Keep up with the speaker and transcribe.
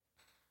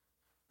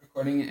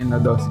Recording in the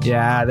dos.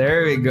 Yeah,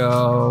 there we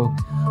go.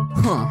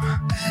 Huh.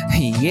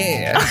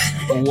 Yeah.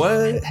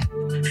 What?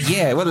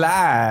 Yeah, we're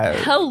live.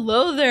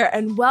 Hello there,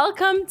 and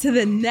welcome to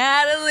the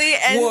Natalie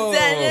and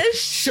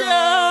Dennis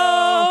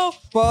Show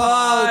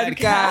Podcast.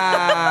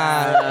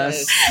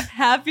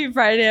 Happy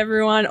Friday,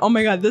 everyone. Oh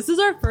my God, this is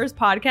our first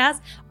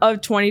podcast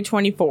of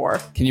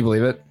 2024. Can you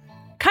believe it?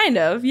 Kind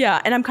of,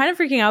 yeah. And I'm kind of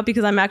freaking out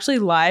because I'm actually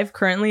live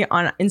currently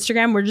on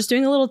Instagram. We're just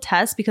doing a little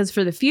test because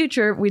for the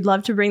future, we'd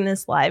love to bring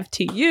this live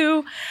to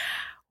you.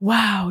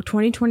 Wow,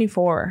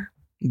 2024.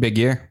 Big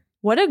year.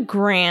 What a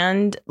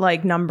grand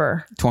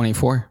number.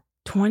 24.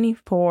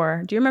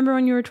 24. Do you remember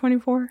when you were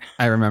 24?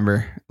 I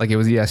remember. Like it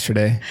was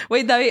yesterday.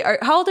 Wait, David,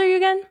 how old are you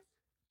again?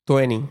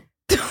 20.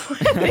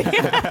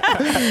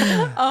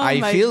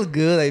 I feel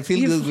good. I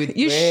feel good with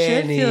 20. You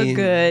should feel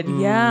good.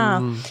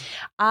 Yeah.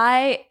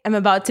 I am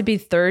about to be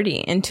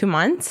 30 in 2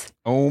 months.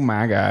 Oh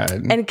my God.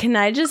 And can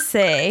I just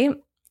say,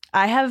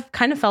 I have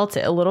kind of felt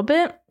it a little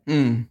bit.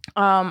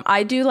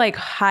 I do like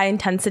high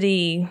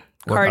intensity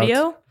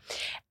cardio.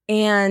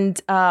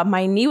 And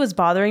my knee was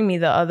bothering me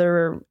the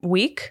other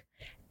week.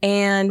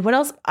 And what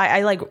else?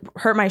 I like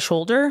hurt my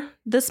shoulder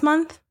this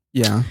month.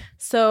 Yeah.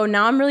 So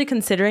now I'm really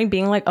considering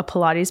being like a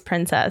Pilates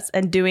princess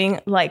and doing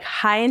like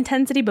high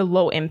intensity but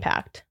low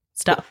impact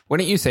stuff.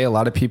 Wouldn't you say a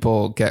lot of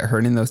people get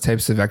hurt in those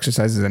types of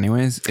exercises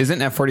anyways? Isn't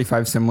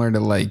F45 similar to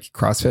like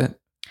CrossFit?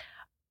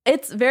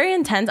 It's very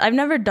intense. I've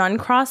never done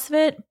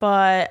CrossFit,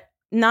 but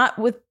not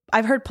with,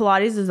 I've heard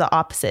Pilates is the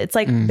opposite. It's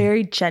like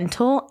very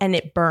gentle and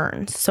it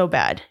burns so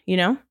bad, you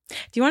know? Do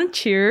you want to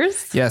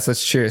cheers? Yes,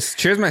 let's cheers.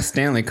 Cheers my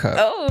Stanley cup.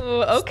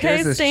 Oh,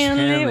 okay,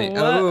 Stanley.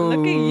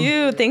 Look at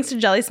you. Thanks to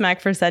Jelly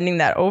Smack for sending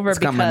that over. It's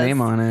got my name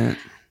on it.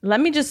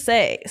 Let me just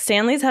say,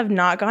 Stanleys have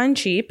not gone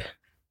cheap,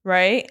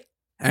 right?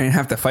 I didn't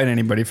have to fight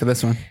anybody for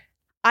this one.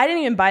 I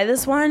didn't even buy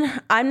this one.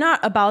 I'm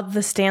not about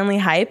the Stanley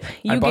hype.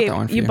 You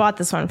bought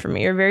this one for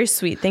me. You're very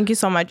sweet. Thank you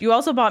so much. You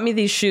also bought me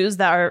these shoes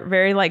that are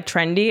very like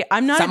trendy.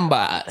 I'm not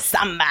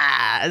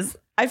Sambas.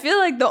 I feel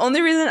like the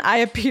only reason I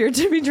appear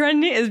to be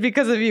trendy is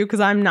because of you,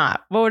 because I'm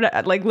not. What would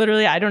I, like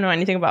literally I don't know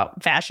anything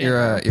about fashion.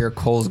 You're a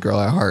Kohl's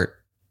girl at heart.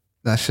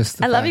 That's just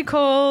the fact. Love you,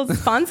 Kohl's.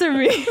 Sponsor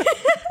me.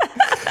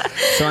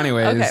 So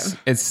anyways,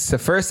 It's the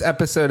first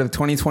episode of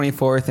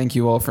 2024. Thank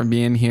you all for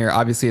being here.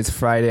 Obviously, it's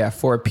Friday at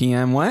 4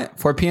 p.m. What?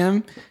 4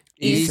 p.m.?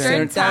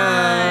 Eastern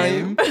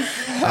time. Look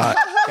at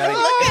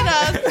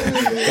us.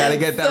 Gotta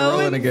get that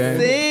rolling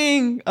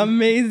again.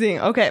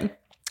 Amazing. Okay.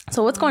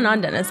 So what's going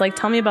on, Dennis? Like,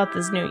 tell me about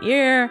this new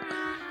year.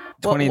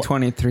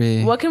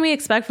 2023. What can we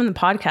expect from the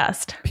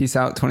podcast? Peace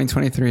out,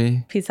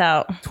 2023. Peace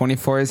out.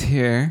 24 is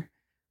here.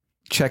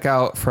 Check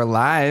out for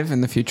live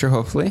in the future,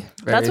 hopefully.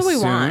 That's what we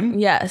want.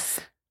 Yes.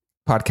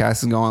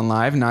 Podcast is going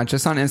live, not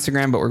just on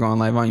Instagram, but we're going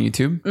live on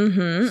YouTube.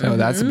 So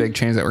that's a big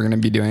change that we're going to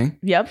be doing.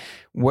 Yep.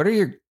 What are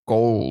your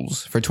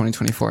goals for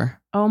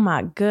 2024? Oh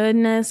my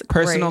goodness.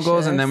 Personal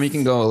goals, and then we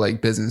can go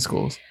like business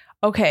goals.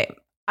 Okay.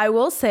 I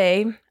will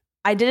say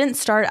I didn't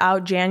start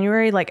out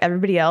January like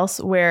everybody else,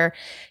 where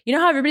you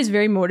know how everybody's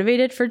very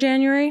motivated for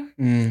January?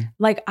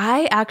 Like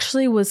I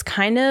actually was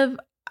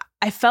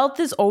I felt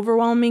this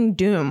overwhelming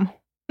doom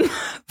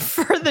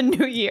for the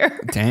new year.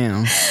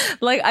 Damn.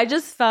 Like I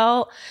just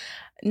felt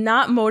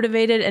not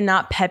motivated and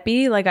not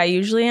peppy like I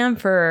usually am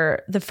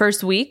for the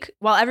first week.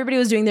 While everybody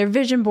was doing their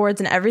vision boards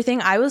and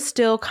everything, I was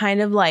still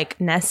kind of like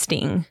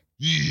nesting,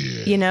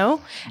 you know?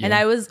 Yeah. And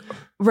I was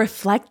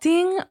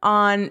reflecting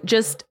on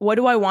just what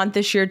do I want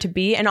this year to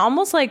be, and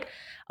almost like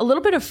a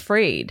little bit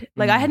afraid.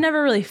 Like I had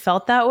never really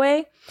felt that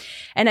way.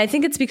 And I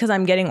think it's because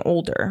I'm getting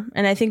older.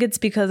 And I think it's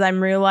because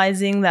I'm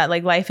realizing that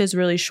like life is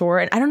really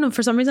short. And I don't know,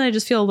 for some reason, I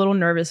just feel a little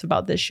nervous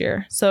about this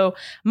year. So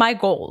my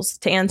goals,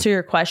 to answer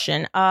your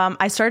question,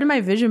 I started my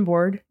vision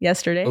board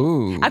yesterday.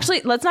 Ooh.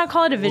 Actually, let's not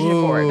call it a vision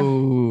board.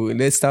 Ooh,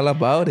 let's talk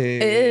about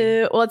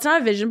it. Well, it's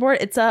not a vision board.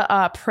 It's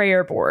a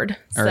prayer board.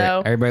 All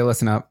right, everybody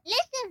listen up.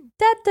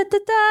 Da, da, da,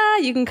 da.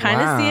 You can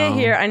kind of see it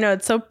here. I know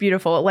it's so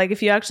beautiful. Like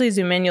if you actually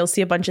zoom in, you'll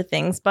see a bunch of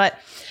things. But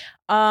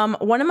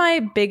one of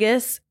my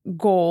biggest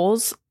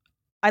goals,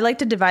 I like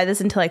to divide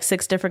this into like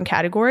 6 different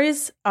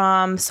categories.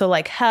 So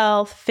like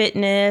health,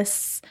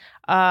 fitness,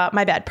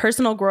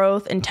 personal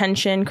growth,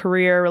 intention,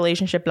 career,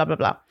 relationship, blah, blah,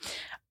 blah.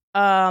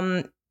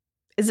 I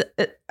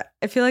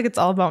feel like it's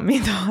all about me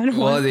though.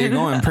 You're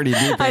going pretty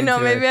deep. I know,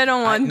 maybe I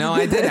don't want to. No,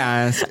 I did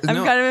ask. I'm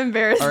kind of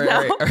embarrassed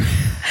now.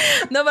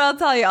 No, but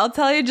I'll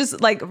tell you just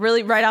like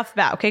really right off the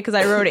bat, okay? Because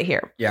I wrote it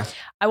here. Yeah.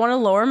 I want to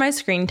lower my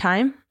screen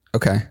time.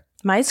 Okay.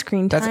 My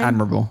screen time. That's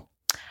admirable.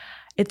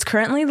 It's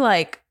currently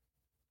like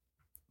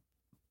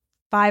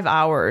 5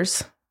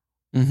 hours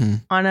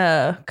on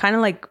a kind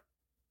of like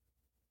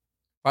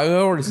 5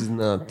 hours is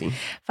nothing.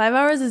 5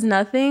 hours is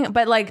nothing,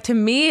 but like to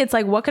me, it's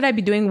like what could I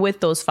be doing with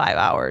those 5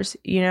 hours?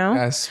 You know,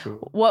 that's true.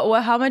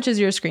 What? How much is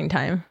your screen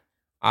time?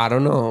 I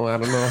don't know how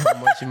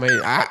much it might.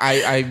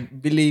 I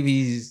believe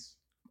he's.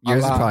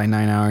 Yours is probably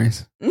 9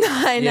 hours.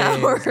 9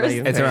 hours.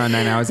 It's around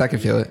 9 hours. I can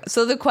feel it.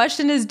 So the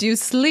question is, do you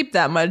sleep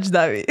that much,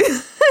 David?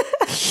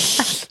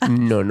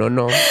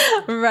 No.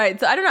 Right.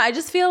 So I don't know. I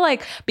just feel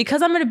like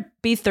because I'm going to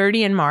be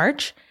 30 in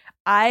March,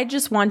 I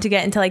just want to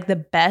get into like the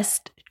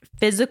best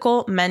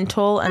physical,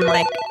 mental, and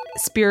like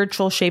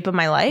spiritual shape of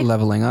my life.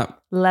 Leveling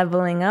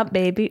up,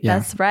 baby. Yeah.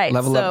 That's right.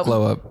 Level up,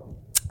 glow up.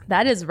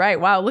 That is right.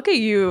 Wow. Look at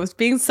you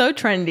being so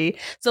trendy.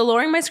 So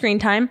lowering my screen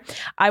time.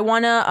 I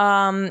want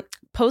to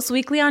post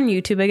weekly on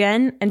YouTube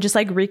again and just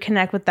like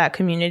reconnect with that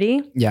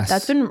community. Yes.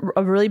 That's been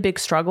a really big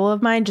struggle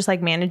of mine, just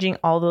like managing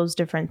all those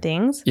different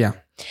things. Yeah.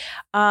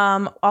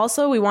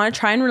 Also, we want to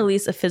try and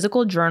release a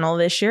physical journal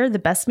this year, the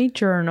Best Me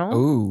Journal.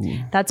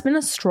 Ooh. That's been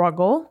a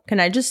struggle. Can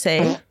I just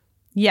say?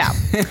 Yeah.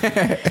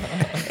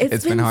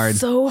 It's been hard.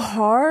 So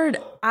hard.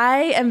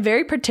 I am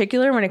very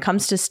particular when it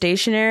comes to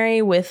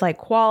stationery with like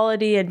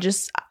quality and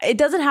just, it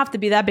doesn't have to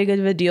be that big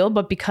of a deal,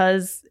 but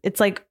because it's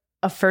like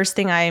a first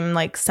thing I'm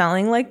like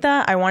selling like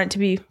that, I want it to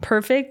be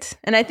perfect.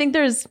 And I think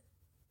there's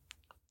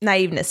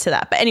naiveness to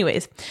that. But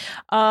anyways,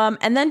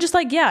 and then just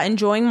like, yeah,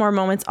 enjoying more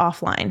moments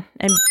offline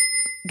and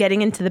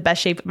getting into the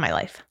best shape of my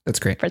life. That's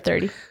great. For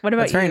 30. What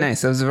about you? That's very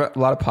nice. Those are a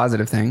lot of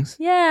positive things.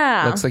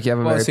 Yeah. Looks like you have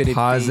a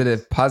very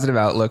positive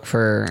outlook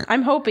for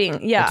I'm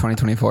hoping. Yeah.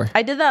 2024.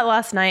 I did that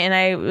last night and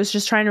I was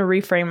just trying to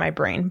reframe my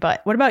brain.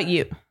 But what about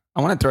you?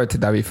 I want to throw it to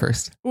David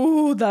first.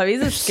 Ooh,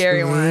 David's a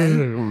scary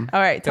one. All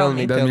right, tell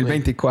me.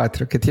 2024,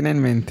 ¿qué tiene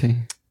en mente?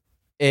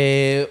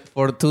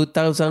 For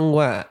 2000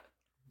 what?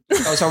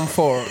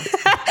 2004.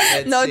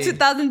 No,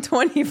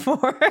 2024.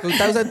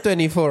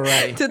 2024,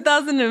 right?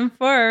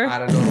 2004. I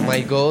don't know.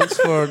 My goals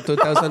for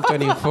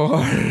 2024.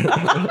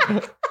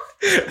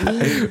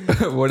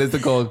 What is the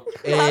goal?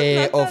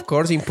 Of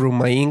course, improve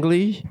my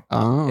English.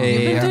 Oh,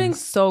 you've been doing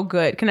so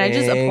good. Can I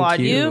just applaud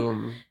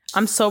you?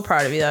 I'm so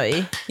proud of you,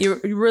 David. You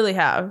really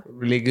have.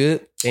 Really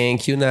good.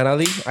 Thank you,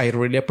 Natalie. I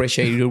really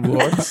appreciate your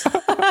words.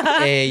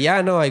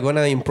 I want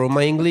to improve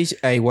my English.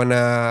 I want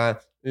to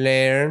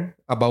learn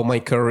about my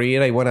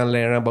career. I want to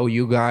learn about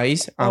you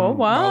guys. Wow.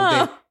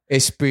 About the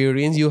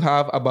experience you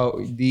have about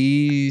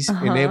this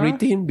and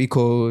everything,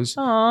 because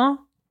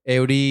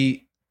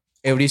every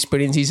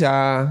experience is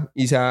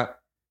a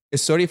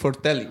story for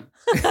telling.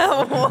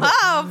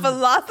 Wow,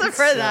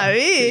 philosopher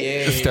David.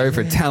 Yeah. A story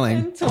for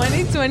telling.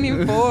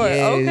 2024.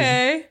 Yes.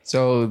 Okay.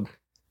 So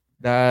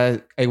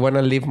that I want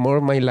to live more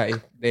of my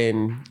life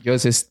than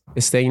just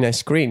stay in a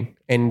screen.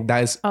 And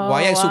that's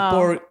why I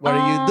support what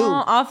you do.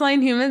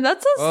 Offline humans.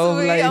 That's so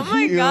sweet. Oh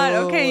my God.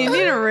 Okay, you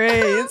need a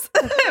raise.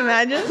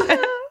 Imagine.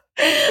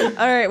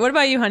 All right. What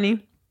about you,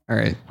 honey? All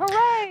right.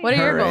 Hooray. What are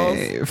your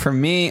goals? For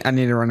me, I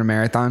need to run a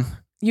marathon.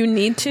 You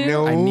need to?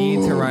 No. I need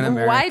to run a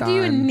marathon. Why do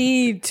you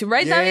need to?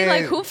 Right? Yeah.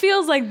 Like, who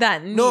feels like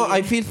that? No,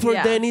 I feel for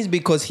Dennis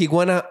because he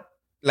wanna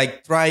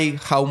like try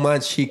how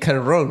much he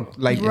can run,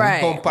 like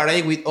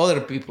compare with other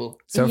people.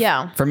 So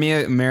for me,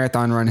 a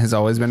marathon run has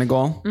always been a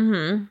goal.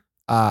 Mm-hmm.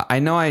 I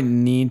know I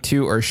need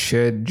to or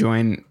should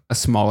join a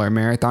smaller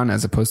marathon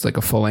as opposed to like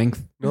a full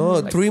length. No,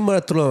 like, 3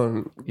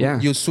 marathon. Yeah.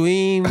 You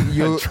swim,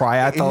 you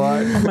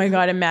triathlon. Oh my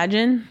God,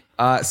 imagine.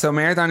 So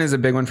marathon is a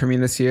big one for me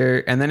this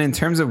year. And then in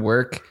terms of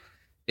work,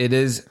 it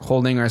is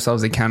holding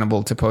ourselves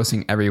accountable to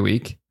posting every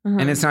week. Mm-hmm.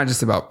 And it's not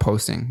just about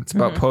posting. It's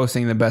about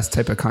posting the best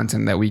type of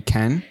content that we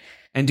can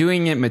and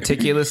doing it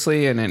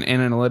meticulously in an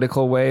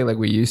analytical way like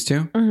we used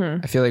to.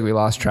 I feel like we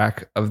lost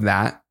track of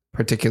that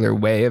particular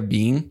way of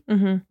being.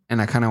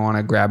 And I kind of want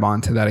to grab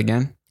onto that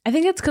again. I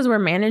think it's because we're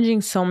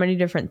managing so many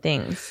different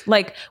things.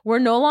 Like, we're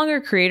no longer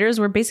creators.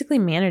 We're basically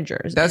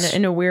managers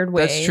in a weird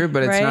way. That's true,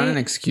 but it's not an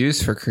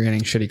excuse for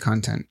creating shitty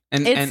content.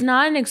 And it's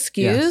not an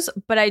excuse,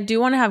 but I do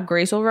want to have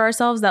grace over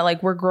ourselves that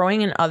like we're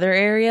growing in other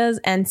areas.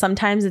 And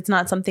sometimes it's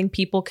not something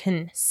people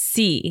can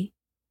see,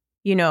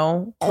 you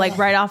know, like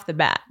right off the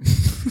bat.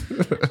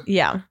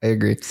 Yeah. I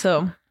agree.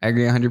 So I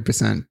agree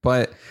 100%.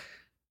 But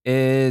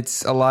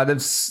it's a lot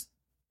of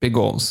big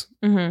goals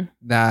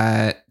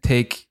that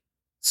take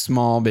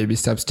small baby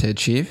steps to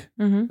achieve.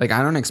 Like,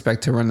 I don't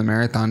expect to run the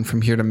marathon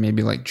from here to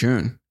maybe like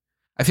June.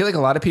 I feel like a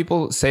lot of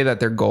people say that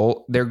their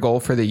goal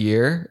for the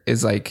year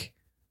is like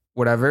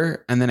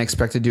whatever, and then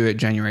expect to do it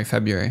January,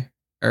 February,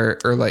 or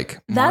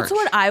like March. That's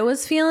what I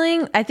was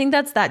feeling. I think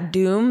that's that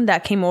doom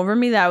that came over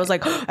me, that I was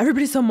like, oh,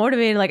 everybody's so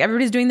motivated. Like,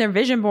 everybody's doing their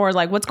vision board.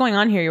 Like, what's going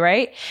on here?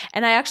 Right.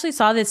 And I actually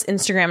saw this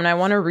Instagram and I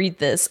want to read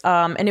this.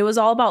 And it was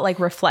all about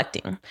like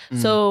reflecting.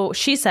 So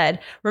she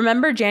said,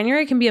 remember,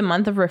 January can be a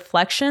month of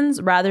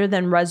reflections rather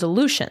than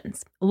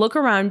resolutions. Look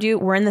around you.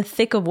 We're in the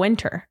thick of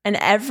winter and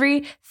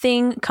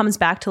everything comes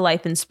back to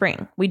life in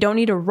spring. We don't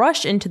need to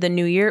rush into the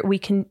new year. We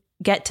can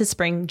get to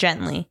spring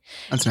gently.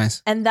 That's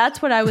nice. And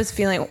that's what I was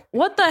feeling.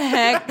 What the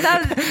heck?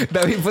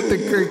 That we put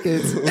the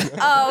crickets.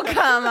 Oh,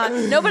 come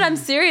on. No, but I'm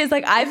serious.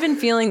 Like, I've been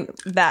feeling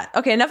that.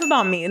 Okay, enough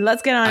about me.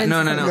 Let's get on.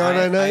 No.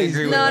 I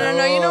agree with that.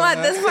 No. You know what?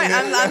 At this point,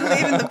 I'm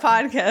leaving the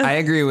podcast. I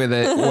agree with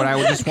it. What I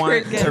would just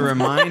want to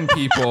remind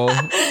people,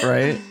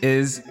 right,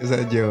 is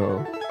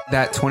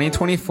that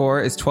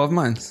 2024 is 12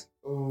 months.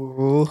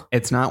 Ooh.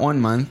 It's not 1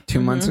 month, 2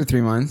 months, or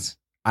 3 months.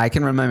 I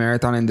can run my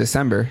marathon in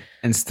December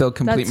and still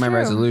complete my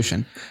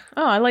resolution.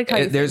 Oh, I like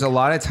how there's a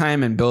lot of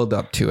time and build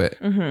up to it,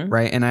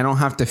 right? And I don't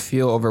have to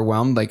feel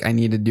overwhelmed like I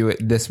need to do it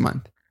this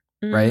month,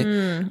 right?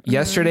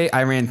 Yesterday,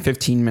 I ran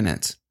 15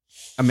 minutes.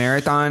 A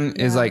marathon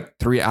is like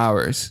 3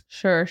 hours.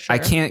 Sure. I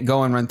can't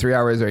go and run 3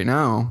 hours right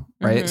now,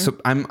 right? So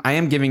I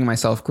am giving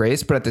myself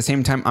grace, but at the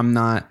same time, I'm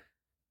not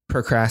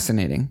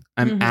procrastinating.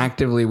 I'm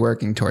actively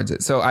working towards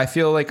it. So I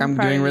feel like I'm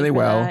doing really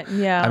well.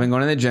 Yeah. I've been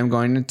going to the gym,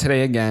 going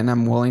today again.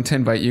 I'm willing to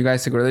invite you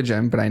guys to go to the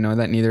gym, but I know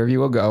that neither of you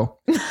will go.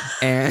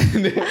 And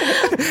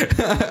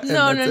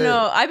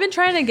no. I've been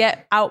trying to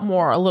get out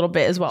more a little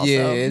bit as well.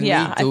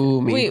 Yeah,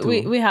 me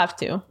too. We have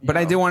to. But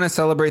I do want to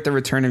celebrate the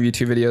return of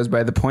YouTube videos.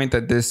 By the point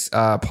that this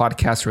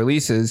podcast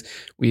releases,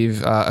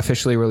 we've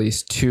officially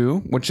released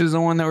 2, which is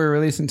the one that we're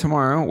releasing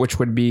tomorrow, which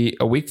would be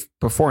a week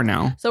before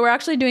now. So we're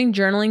actually doing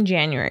Journaling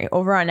January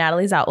over on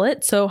Natalie's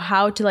outlet. So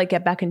how to like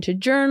get back into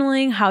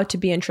journaling, how to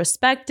be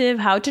introspective,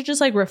 how to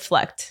just like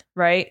reflect,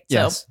 right?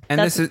 Yes. So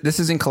and this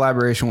is in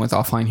collaboration with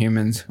Offline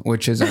Humans,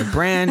 which is our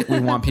brand.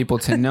 We want people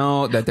to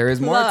know that there is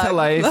more to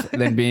life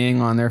than being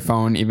on their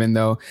phone, even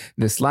though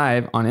this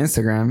live on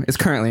Instagram is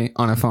currently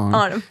on a phone.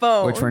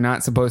 Which we're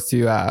not supposed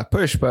to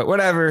push, but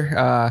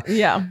whatever.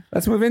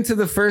 Let's move into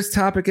the first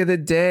topic of the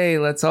day.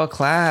 Let's all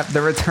clap.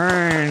 The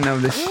return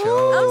of the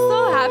show. I'm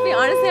so happy.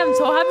 Honestly, I'm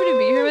so happy to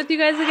be here with you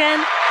guys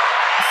again.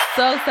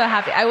 So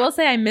happy. I will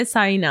say I miss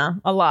Saina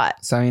a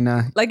lot.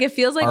 Saina. Like it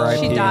feels like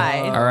R.I.P. she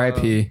died.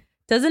 R.I.P.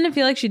 Doesn't it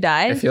feel like she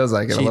died? It feels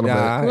like it a little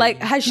bit.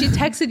 Like, has she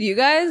texted you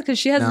guys? Because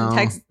she hasn't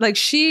texted. Like,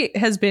 she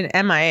has been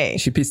MIA.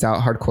 She peaced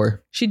out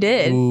hardcore. She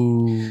did.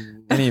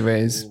 Ooh.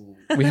 Anyways,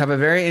 we have a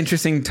very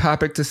interesting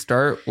topic to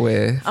start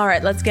with. All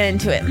right, let's get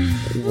into it.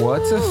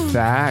 What's a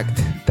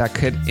fact that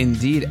could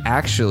indeed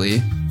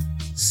actually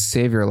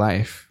save your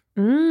life?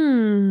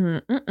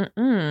 Do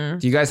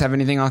you guys have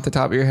anything off the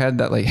top of your head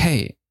that like,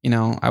 hey,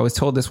 I was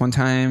told this one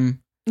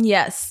time?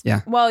 Yes.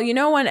 Yeah. Well,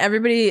 when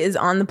everybody is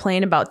on the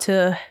plane about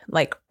to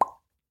like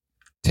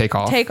take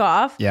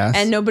off. Yes.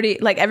 And everybody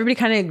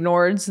kind of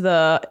ignores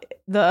the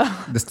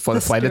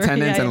flight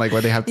attendants and like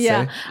what they have to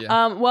say.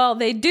 Yeah. Well,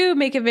 they do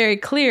make it very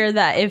clear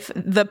that if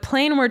the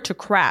plane were to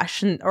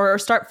crash or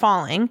start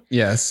falling,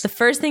 yes, the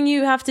first thing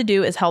you have to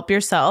do is help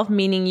yourself,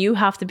 meaning you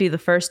have to be the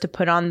first to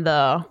put on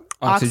the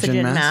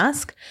oxygen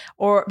mask,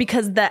 or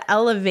because the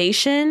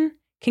elevation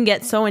can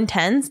get so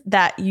intense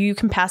that you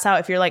can pass out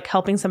if you're like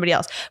helping somebody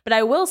else. But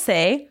I will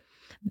say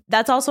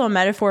that's also a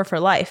metaphor for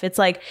life. It's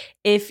like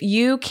if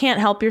you can't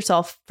help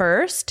yourself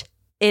first,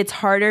 it's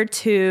harder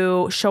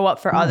to show up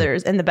for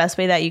others in the best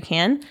way that you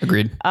can.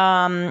 Agreed.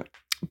 But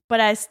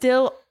I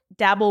still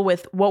dabble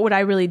with what would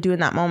I really do in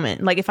that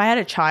moment? Like if I had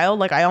a child,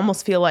 like I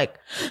almost feel like,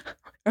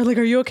 or like,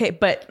 are you okay?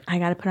 But I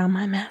got to put on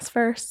my mask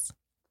first.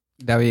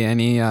 Davi,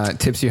 any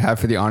tips you have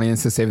for the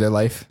audience to save their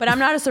life? But I'm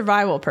not a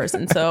survival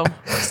person, so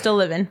still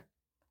living.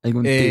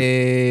 Never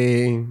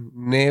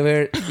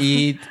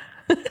eat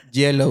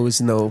yellow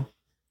snow.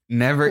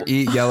 Never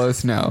eat yellow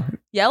snow.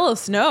 Yellow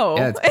snow?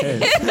 Yeah,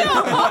 it's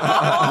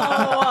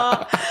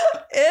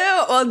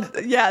Ew. Well,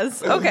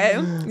 yes.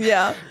 Okay.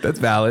 Yeah. That's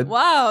valid.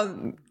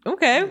 Wow.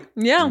 Okay.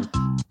 Yeah.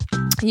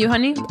 You,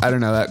 honey? I don't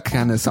know. That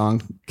kind of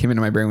song came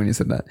into my brain when you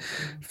said that.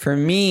 For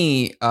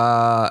me,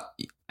 I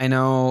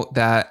know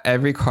that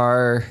every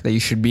car that you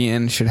should be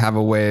in should have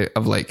a way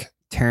of like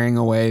tearing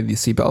away the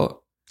seatbelt.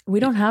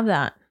 We don't have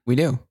that. We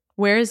do.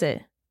 Where is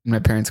it? In my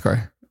parents'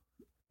 car.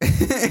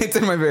 It's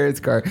in my parents'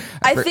 car.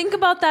 I think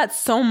about that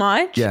so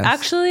much. Yes.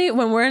 Actually,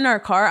 when we're in our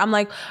car, I'm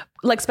like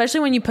especially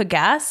when you put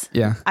gas.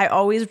 Yeah. I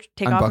always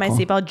take off my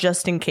seatbelt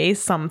just in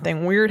case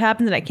something weird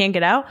happens and I can't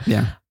get out.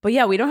 Yeah. But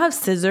yeah, we don't have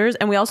scissors,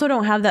 and we also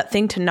don't have that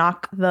thing to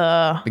knock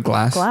the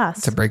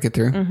glass to break it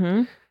through.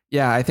 Mm-hmm.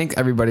 Yeah, I think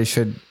everybody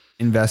should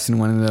invest in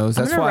one of those.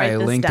 That's why I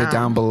linked it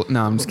down below.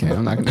 No, I'm just kidding.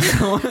 I'm not going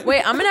to.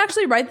 Wait, I'm going to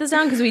actually write this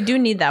down because we do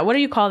need that. What do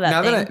you call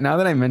that thing? Now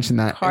that I mentioned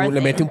that,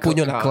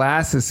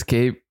 glass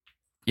escape,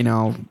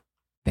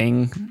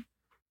 thing.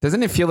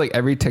 Doesn't it feel like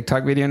every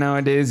TikTok video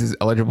nowadays is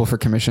eligible for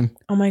commission?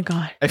 Oh my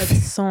God.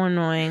 That's so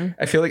annoying.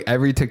 I feel like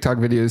every TikTok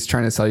video is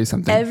trying to sell you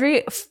something.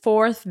 Every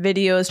fourth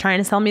video is trying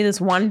to sell me this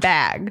one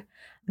bag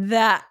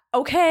that,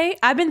 okay,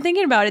 I've been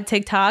thinking about it,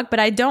 TikTok, but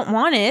I don't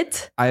want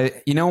it.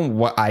 You know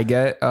what I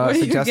get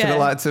suggested a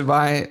lot to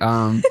buy?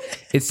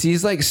 It's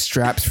these like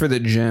straps for the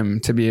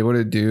gym to be able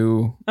to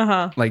do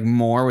like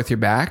more with your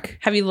back.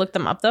 Have you looked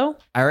them up though?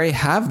 I already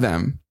have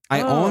them.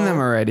 I own them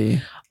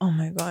already. Oh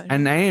my God.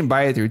 And I didn't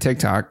buy it through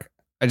TikTok.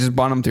 I just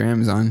bought them through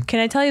Amazon. Can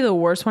I tell you the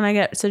worst one I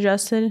get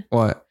suggested?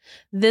 What?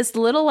 This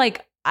little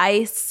like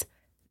ice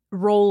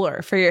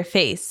roller for your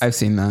face. I've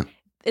seen that.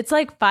 It's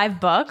like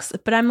 $5,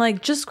 but I'm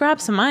like, just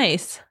grab some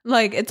ice.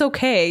 Like, it's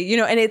okay.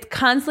 And it's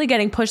constantly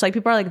getting pushed. Like,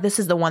 people are like, this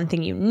is the one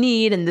thing you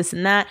need and this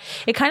and that.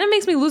 It kind of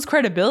makes me lose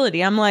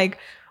credibility. I'm like,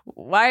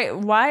 why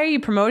are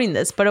you promoting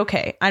this? But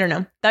okay, I don't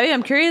know. David,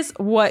 I'm curious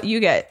what you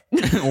get.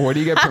 What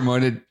do you get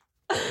promoted?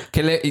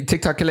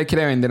 TikTok, ¿qué le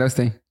quiere vender a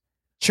usted?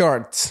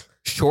 Shorts.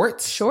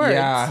 Shorts?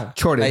 Yeah.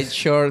 Shorts. Like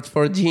shorts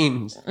for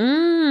jeans.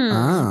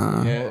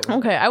 Yeah.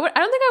 Okay. I don't think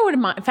I would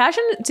mind.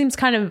 Fashion seems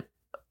kind of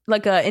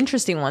like an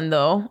interesting one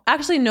though.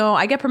 Actually, no.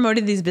 I get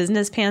promoted these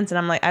business pants and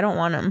I'm like, I don't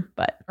want them.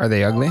 But are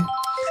they ugly?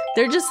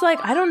 They're just like,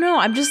 I don't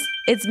know.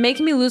 It's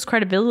making me lose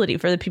credibility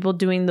for the people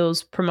doing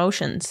those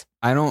promotions.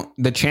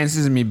 The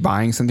chances of me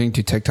buying something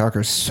through TikTok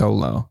are so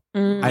low.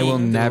 I will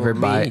never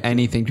buy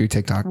anything through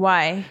TikTok.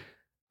 Why?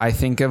 I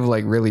think of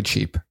like really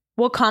cheap.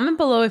 Well, comment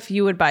below if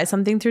you would buy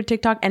something through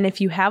TikTok. And if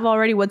you have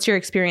already, what's your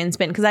experience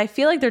been? Because I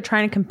feel like they're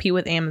trying to compete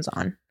with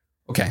Amazon.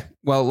 Okay.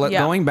 Well,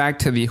 going back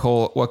to the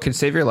whole, what could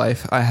save your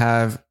life? I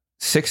have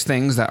 6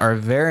 things that are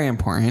very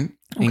important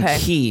and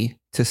key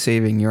to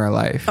saving your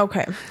life.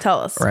 Okay.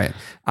 Tell us. Right.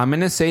 I'm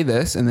going to say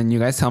this and then you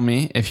guys tell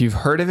me if you've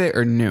heard of it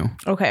or new.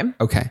 Okay.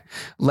 Okay.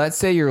 Let's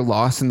say you're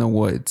lost in the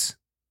woods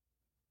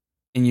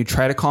and you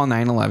try to call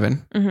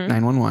 911,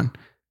 911.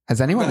 Has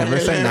anyone ever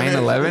said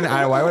 911?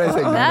 Why would I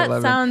say 911?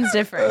 That sounds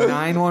different.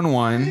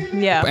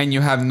 911. Yeah. And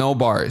you have no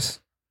bars.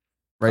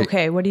 Right.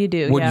 Okay. What do you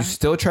do? Would you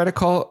still try to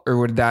call or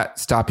would that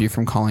stop you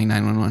from calling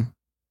 911?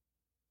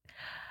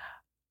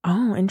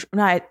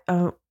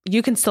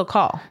 You can still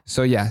call.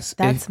 So yes.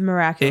 That's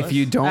miraculous. If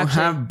you don't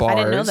have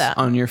bars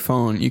on your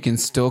phone, you can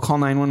still call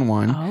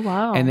 911. Oh,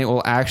 wow. And it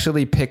will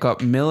actually pick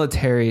up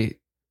military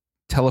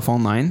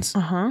telephone lines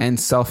and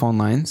cell phone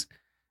lines.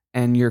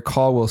 And your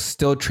call will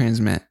still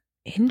transmit.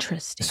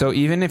 Interesting. So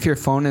even if your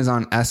phone is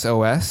on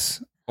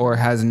SOS or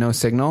has no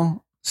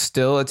signal,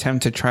 still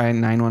attempt to try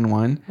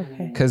 911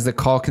 because the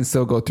call can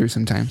still go through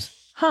sometimes.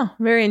 Huh.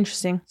 Very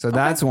interesting. So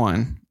that's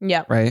one.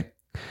 Yeah. Right.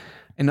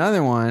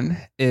 Another one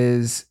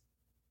is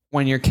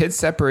when your kids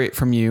separate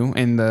from you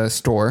in the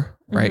store,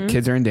 right?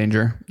 Kids are in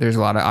danger. There's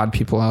a lot of odd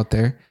people out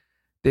there.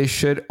 They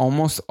should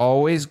almost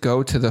always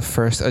go to the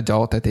first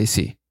adult that they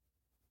see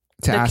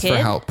to ask for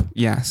help.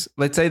 Yes.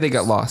 Let's say they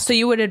get lost. So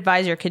you would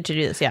advise your kid to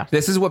do this. Yeah.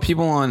 This is what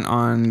people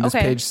on this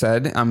page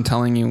said. I'm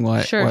telling you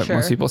what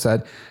most people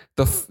said.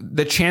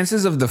 The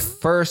chances of the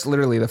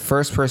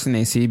first person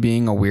they see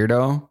being a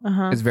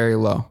weirdo is very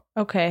low.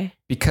 Okay.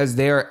 Because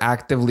they are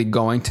actively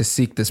going to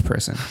seek this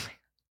person.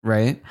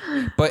 Right.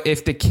 But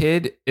if the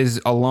kid is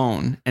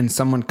alone and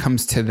someone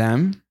comes to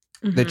them,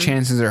 the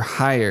chances are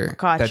higher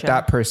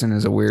that person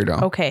is a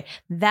weirdo. Okay.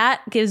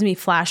 That gives me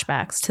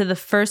flashbacks to the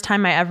first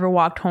time I ever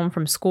walked home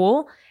from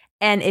school.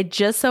 And it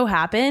just so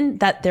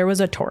happened that there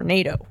was a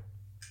tornado.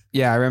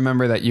 Yeah, I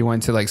remember that you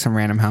went to like some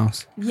random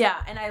house. Yeah.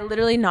 And I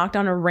literally knocked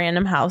on a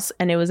random house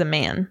and it was a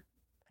man.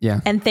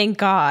 Yeah. And thank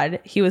God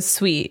he was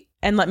sweet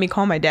and let me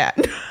call my dad.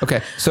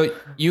 Okay. So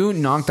you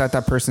knocked at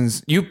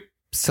you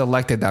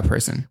selected that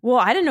person. Well,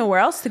 I didn't know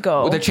where else to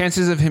go. Well, the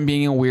chances of him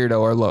being a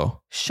weirdo are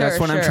low. Sure. That's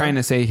what I'm trying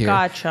to say here.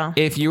 Gotcha.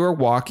 If you were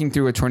walking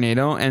through a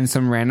tornado and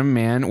some random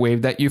man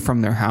waved at you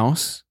from their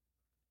house,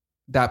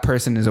 that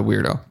person is a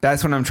weirdo.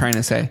 That's what I'm trying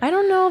to say. I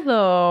don't know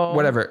though.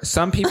 Whatever.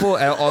 Some people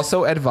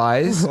also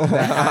advise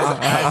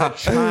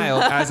that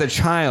as a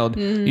child,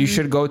 you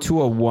should go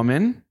to a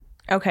woman.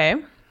 Okay.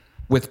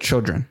 With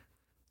children.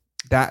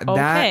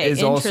 That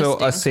is also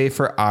a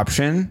safer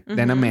option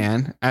than a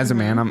man. As a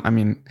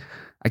man,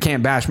 I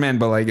can't bash men,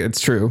 but like it's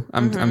true.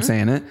 I'm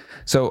saying it.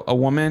 So a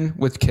woman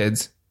with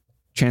kids,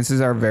 chances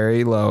are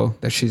very low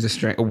that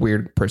she's a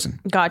weird person.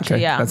 Gotcha.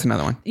 Okay, yeah. That's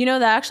another one. You know,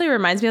 that actually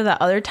reminds me of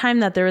that other time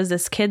that there was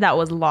this kid that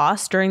was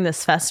lost during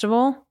this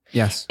festival.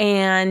 Yes.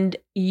 And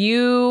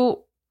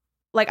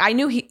I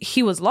knew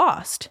he was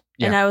lost.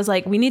 Yeah. And I was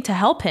like, we need to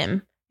help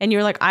him. And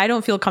you're like, I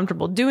don't feel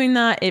comfortable doing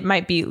that. It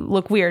might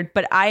look weird.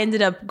 But I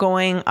ended up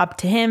going up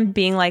to him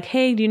being like,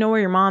 hey, do you know where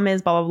your mom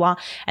is? Blah, blah, blah.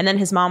 And then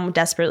his mom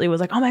desperately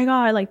was like, oh my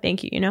God, like,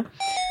 thank you,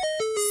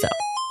 So.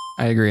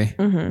 I agree.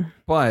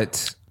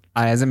 But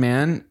I, as a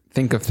man,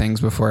 think of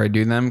things before I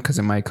do them because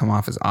it might come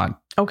off as odd.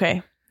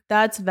 Okay.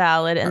 That's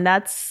valid. And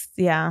that's,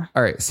 yeah.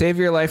 All right. Save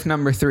your life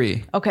number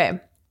 3. Okay.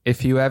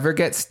 If you ever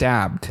get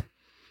stabbed.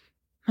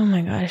 Oh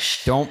my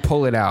gosh. Don't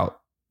pull it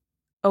out.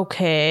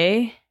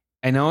 Okay.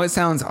 I know it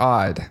sounds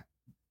odd,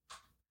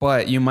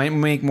 but you might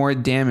make more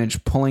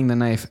damage pulling the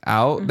knife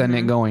out than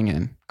it going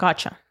in.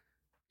 Gotcha.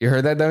 You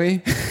heard that,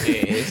 Debbie?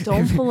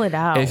 Don't pull it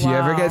out. If you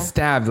ever get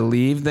stabbed,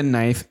 leave the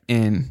knife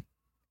in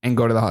and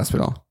go to the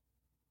hospital.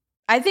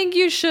 I think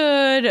you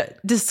should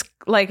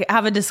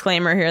have a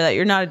disclaimer here that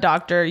you're not a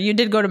doctor. You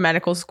did go to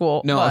medical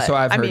school. No, so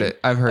I've heard it.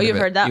 I've heard you've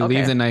heard that? You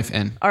leave the knife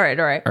in. All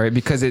right.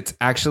 Because it's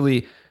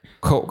actually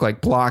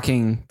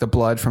blocking the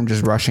blood from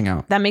just rushing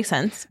out. That makes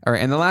sense. All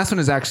right. And the last one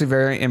is actually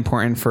very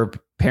important for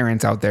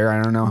parents out there.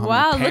 I don't know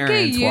how many parents look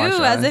at you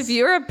watch as if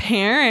you're a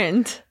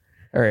parent.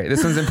 All right.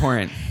 This one's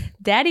important.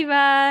 Daddy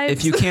vibes.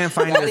 If you can't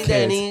find your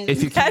kids,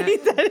 if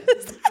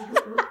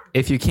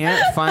you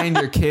can't find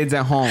your kids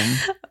at home,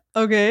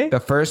 okay, the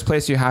first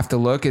place you have to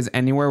look is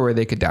anywhere where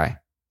they could die.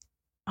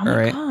 Oh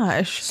my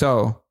gosh.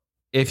 So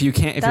if you're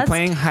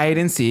playing hide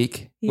and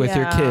seek with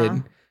your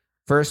kid,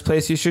 first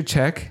place you should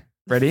check.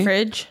 Ready?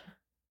 Fridge.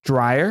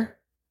 Dryer.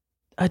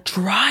 A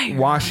dryer.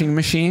 Washing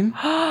machine.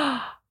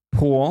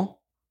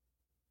 Pool.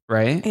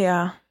 Right?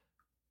 Yeah.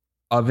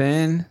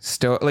 Oven.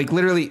 Stove. Like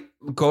literally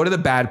go to the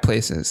bad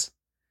places.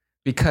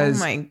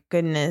 Because oh my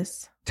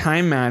goodness.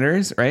 Time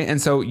matters, right? And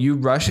so you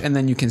rush and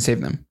then you can save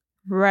them.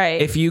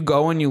 Right. If you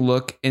go and you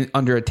look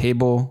under a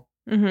table,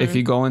 if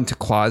you go into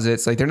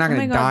closets, like they're not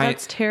going to die.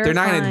 That's terrifying.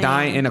 They're not going to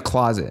die in a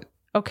closet.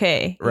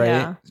 Okay. right?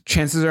 Yeah.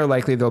 Chances are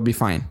likely they'll be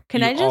fine.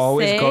 Can you I just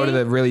always say- go to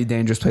the really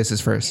dangerous places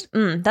first.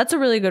 That's a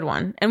really good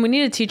one. And we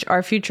need to teach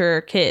our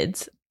future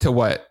kids To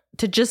what?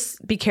 to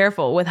just be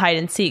careful with hide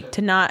and seek,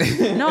 to not,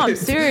 no, I'm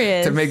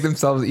serious. To make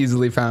themselves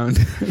easily found.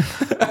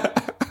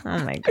 Oh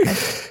my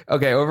gosh.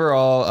 Okay,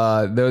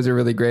 overall, those are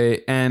really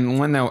great. And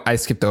one that I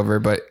skipped over,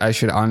 but I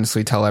should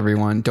honestly tell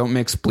everyone, don't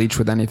mix bleach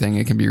with anything.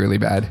 It can be really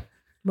bad.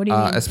 What do you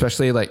mean?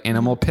 Especially like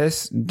animal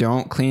piss.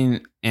 Don't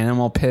clean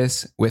animal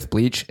piss with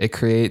bleach. It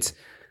creates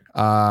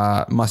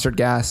mustard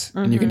gas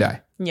and you can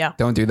die. Yeah.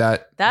 Don't do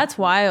that. That's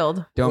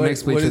wild. Don't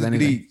mix bleach with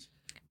anything.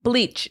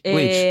 Bleach. Bleach.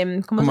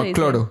 ¿Cómo se Como dice?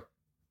 cloro.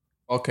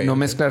 Okay. No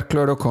mezclar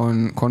cloro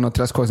con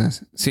otras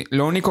cosas. Sí,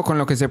 lo único con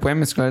lo que se puede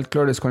mezclar el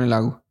cloro es con el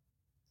agua.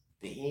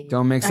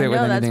 Don't mix I it with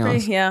know, that's anything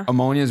else. pretty- yeah.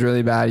 Ammonia is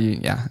really bad.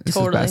 This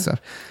is bad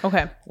stuff.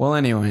 Okay. Well,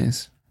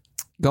 anyways,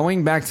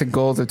 going back to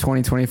goals of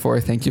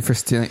 2024. Thank you for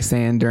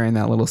staying during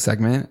that little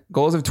segment.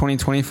 Goals of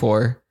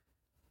 2024.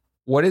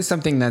 What is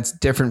something that's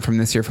different from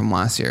this year from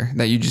last year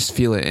that you just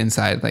feel it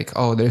inside? Like,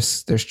 oh,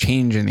 there's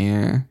change in the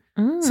air.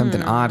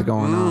 Something odd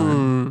going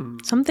on.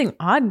 Something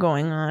odd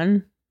going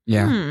on.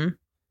 Yeah.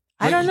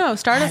 I don't know.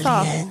 Start us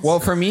off.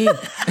 Well, for me,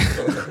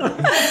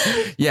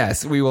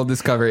 yes, we will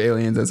discover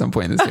aliens at some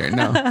point this year.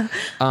 No,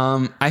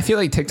 I feel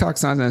like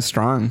TikTok's not as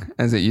strong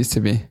as it used to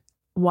be.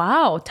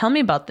 Wow. Tell me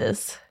about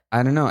this.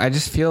 I don't know. I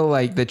just feel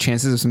like the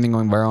chances of something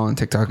going viral on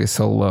TikTok is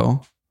so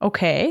low.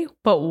 Okay.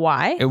 But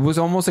why? It was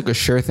almost like a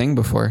sure thing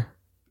before.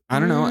 I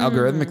don't know.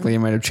 Algorithmically, it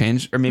might have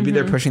changed. Or maybe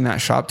they're pushing that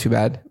shop too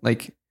bad.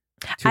 Like,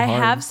 too I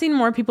hard. have seen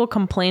more people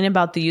complain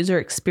about the user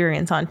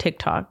experience on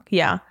TikTok.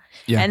 Yeah.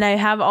 And I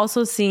have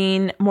also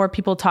seen more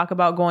people talk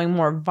about going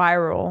more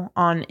viral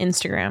on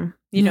Instagram.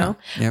 You know,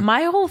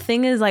 my whole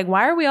thing is like,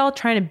 why are we all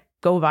trying to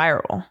go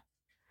viral?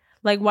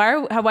 Like,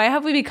 why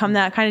have we become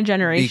that kind of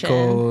generation?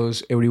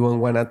 Because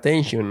everyone want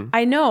attention.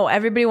 I know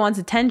everybody wants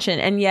attention,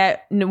 and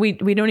yet we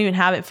don't even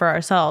have it for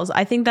ourselves.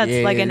 I think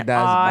that's like an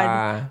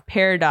odd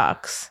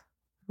paradox,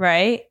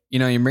 right? You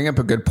know, you bring up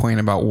a good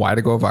point about why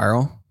to go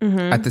viral.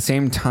 Mm-hmm. At the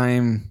same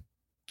time,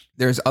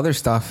 there's other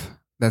stuff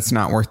that's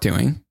not worth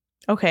doing.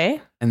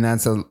 Okay. And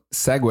that's a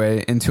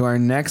segue into our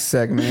next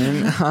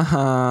segment.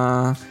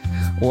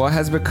 What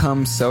has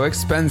become so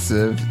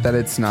expensive that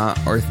it's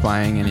not worth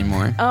buying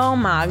anymore? Oh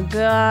my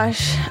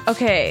gosh.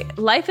 Okay.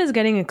 Life is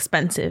getting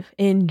expensive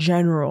in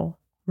general,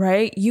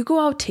 right? You go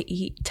out to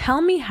eat.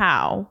 Tell me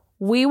how.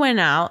 We went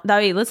out.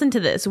 David, listen to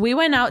this. We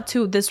went out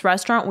to this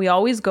restaurant. We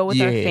always go with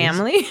our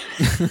family.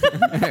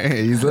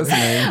 He's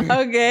listening.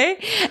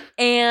 Okay.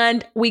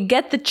 And we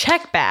get the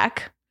check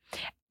back.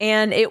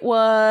 And it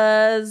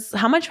was,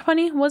 how much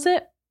money was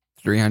it?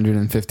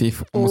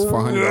 $350, almost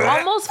 $400.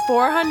 Almost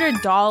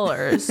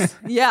 $400.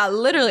 Yeah,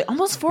 literally,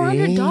 almost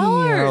 $400.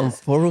 Damn,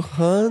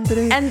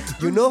 400. And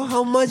you know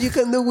how much you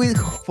can do with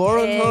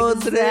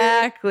 400?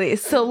 Exactly.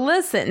 So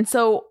listen,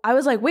 so I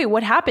was like, wait,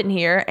 what happened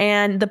here?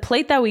 And the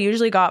plate that we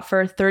usually got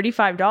for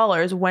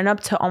 $35 went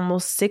up to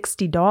almost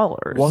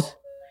 $60. What?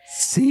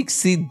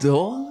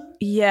 $60?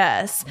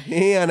 Yes.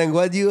 Yeah, and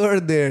what you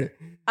ordered?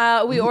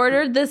 We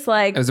ordered this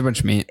like It was a bunch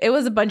of meat. It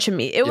was a bunch of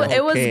meat. It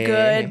was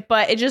good,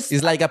 but it just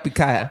It's like a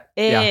picada.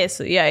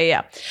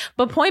 Yeah.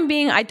 But point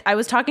being, I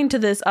was talking to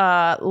this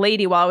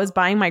lady while I was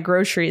buying my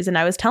groceries, and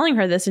I was telling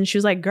her this, and she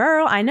was like,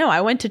 "Girl, I know.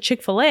 I went to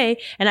Chick-fil-A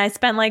and I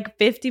spent like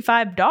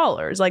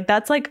 $55. Like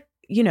that's like,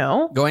 you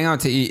know, Going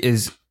out to eat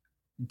is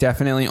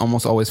definitely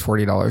almost always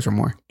 $40 or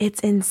more.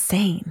 it's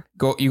insane.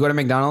 You go to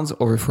McDonald's,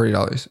 over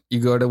 $40. You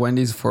go to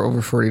Wendy's for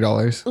over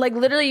 $40. Like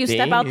literally, you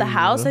step out the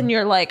house and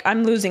you're like,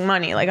 I'm losing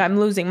money. Like I'm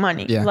losing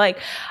money. Yeah. Like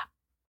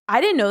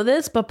I didn't know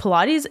this, but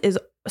Pilates is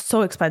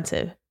so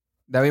expensive.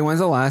 David, when's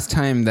the last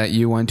time that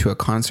you went to a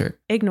concert?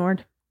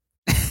 Ignored.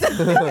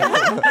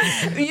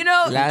 You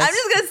know, I'm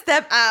just gonna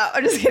step out.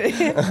 I'm just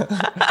kidding.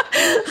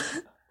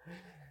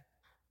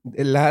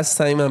 The last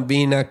time I've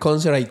been at a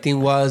concert, I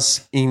think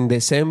was in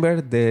December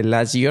the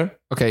last year.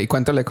 Okay,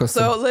 ¿cuánto le costó?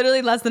 So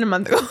literally less than a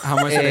month ago. How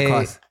much did it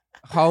cost?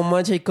 How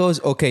much it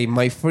cost? Okay,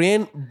 my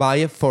friend buy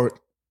it for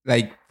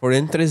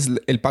entrance,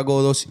 él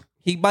pagó dos.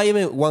 He buy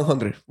me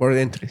 100 for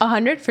entry.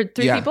 100 for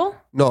three people?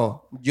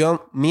 No,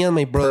 me and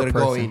my brother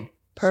person. going.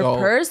 Per So,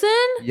 person?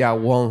 Yeah,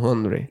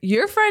 100.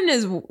 Your friend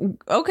is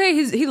okay.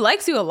 He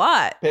likes you a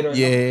lot.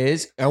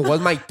 Yes, and what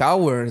my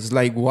towers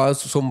like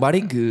was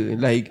somebody good.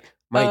 Like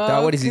my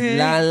tower is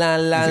la la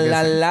la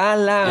la la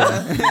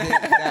la.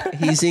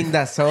 He sing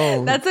that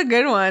song. That's a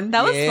good one.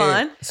 That was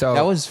fun. So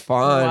that was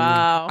fun.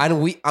 Wow.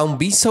 And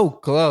be so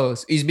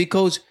close. It's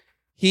because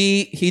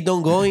he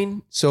don't go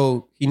in,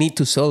 so he need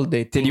to sell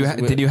the.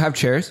 did you have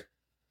chairs?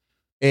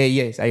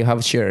 Yes, I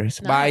have shares,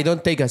 but I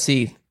don't take a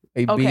seat.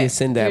 I be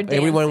stand up. You're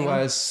Everyone dancing.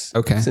 was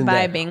stand up.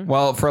 Vibing.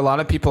 Well, for a lot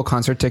of people,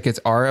 concert tickets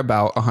are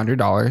about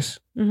 $100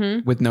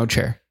 with no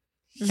chair.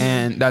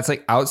 And that's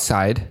like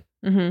outside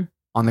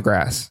on the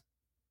grass.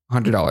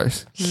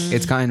 $100.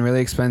 It's gotten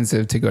really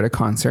expensive to go to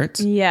concerts.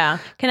 Yeah.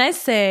 Can I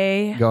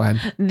say Go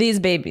ahead. these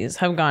babies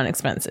have gone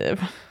expensive?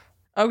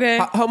 Okay.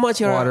 How much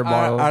Water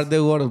bottles. are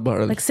the water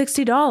bottles? Like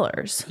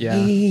 $60. Yeah.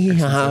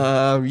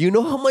 You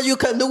know how much you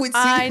can do with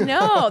I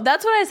know.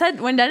 That's what I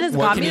said when Dennis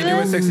What got can me you do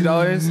with this.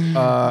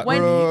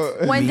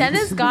 $60? When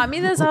Dennis got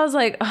me this, I was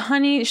like,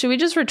 honey, should we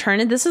just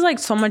return it? This is like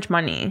so much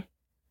money.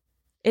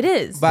 It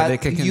is.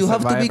 But you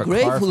have to be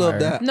grateful of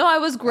that. No, I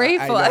was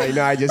grateful. I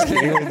know. I just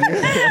kidding with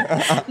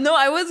you. No,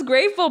 I was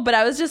grateful, but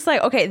I was just like,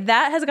 okay,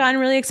 that has gotten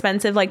really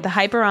expensive. Like the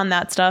hype around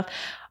that stuff.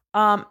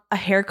 A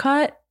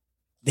haircut.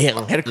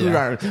 Damn,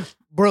 haircut. Yeah.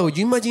 Bro,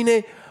 you imagine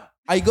it?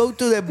 I go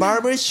to the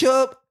barber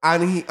shop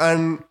and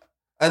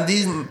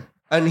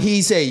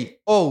he say,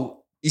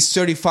 "Oh, it's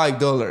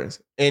 $35."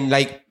 And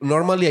like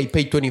normally I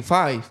pay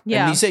 $25.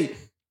 Yeah. And he say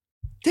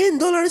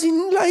 $10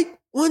 in like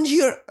 1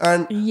 year.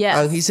 And Yes.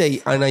 and he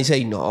say, and I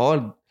say,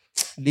 no,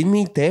 leave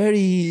me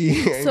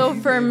 30. So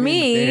for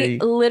me,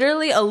 30.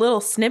 literally a little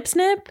snip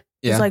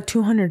Yeah. is like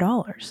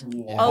 $200.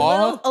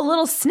 A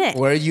little snip.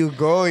 Where are you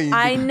going?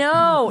 I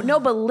know. No,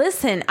 but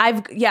listen,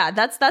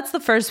 that's the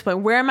first point.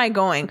 Where am I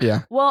going?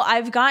 Yeah. Well,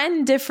 I've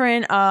gotten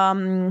different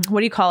what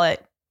do you call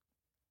it?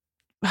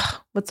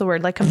 What's the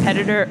word? Like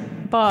competitor.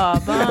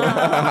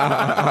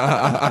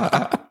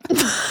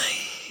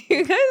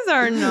 You guys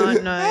are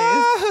not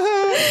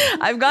nice.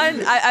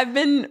 I've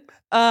been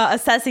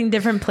assessing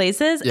different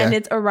places and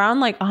it's around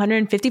like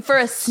 150 for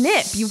a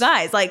snip, you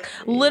guys. Like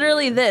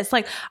literally this.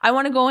 Like I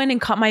want to go in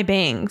and cut my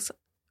bangs.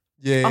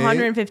 Yeah.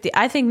 150.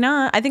 I think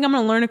not. I think I'm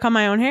gonna learn to cut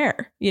my own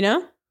hair, you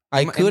know?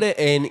 I could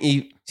and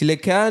si le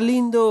queda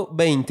lindo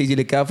 20, si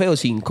le queda feo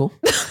 5.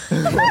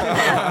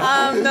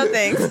 No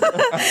thanks.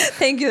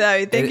 Thank you,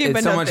 David. Thank you, It's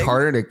but so no much thanks.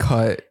 harder to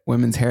cut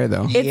women's hair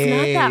though. It's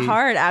not that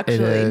hard, actually.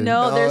 It is.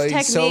 No, No, there's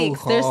it's so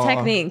techniques. There's hard.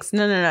 techniques.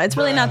 No. It's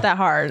really not that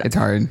hard. It's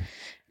hard.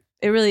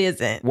 It really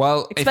isn't.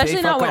 Well, Especially if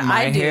they not fuck what on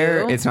my I do.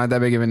 hair, it's not that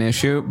big of an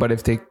issue. But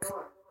if they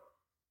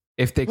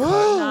cut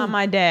Not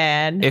my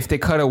dad. if they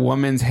cut a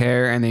woman's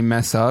hair and they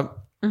mess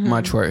up,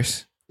 much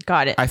worse.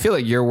 Got it. I feel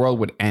like your world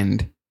would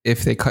end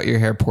if they cut your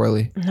hair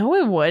poorly. No,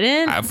 it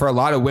wouldn't. For a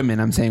lot of women,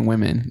 I'm saying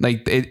women,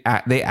 like they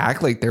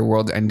act like their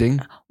world's ending.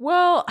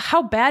 Well,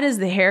 how bad is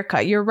the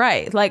haircut? You're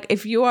right. Like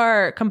if you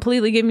are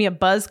completely giving me a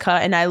buzz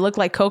cut and I look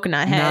like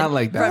Coconut Head Not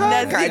like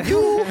that.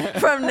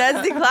 from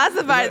Nestle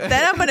Classified,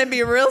 then I'm gonna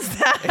be real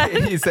sad.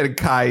 He said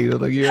Caillou,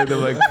 like you heard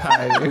them like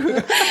Caillou.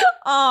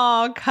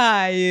 Oh,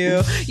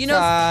 Caillou. You know,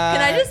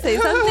 can I just say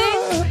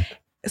something?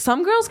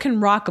 Some girls can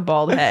rock a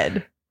bald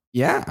head.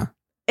 Yeah.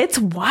 It's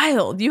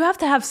wild. You have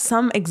to have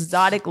some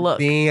exotic look.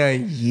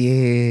 Damn,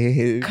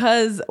 yeah.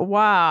 Cause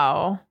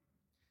wow.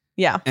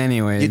 Yeah.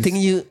 Anyways, You think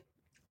you...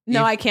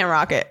 No, If- I can't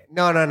rock it.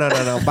 No.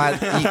 But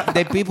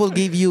the people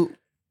give you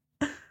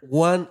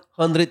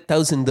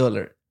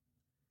 $100,000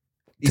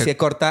 y se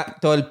corta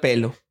todo el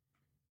pelo.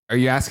 are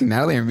you asking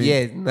Natalie or me?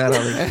 Yes,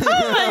 Natalie.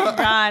 Oh my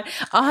God.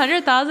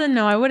 100,000?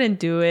 No, I wouldn't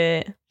do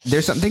it.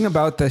 There's something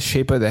about the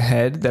shape of the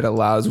head that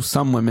allows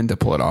some women to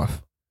pull it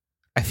off.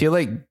 I feel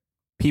like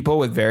people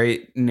with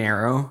very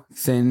narrow,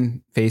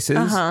 thin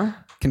faces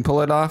can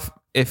pull it off.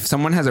 If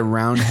someone has a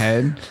round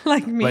head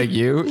Like me. like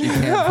you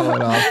can't pull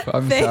it off.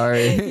 I'm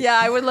sorry. Yeah,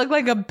 I would look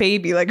like a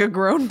baby, like a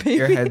grown baby.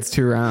 Your head's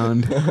too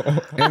round.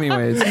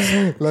 Anyways,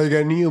 Like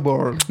a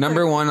newborn.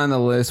 number 1 on the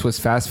list was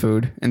fast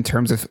food in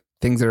terms of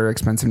things that are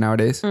expensive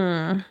nowadays.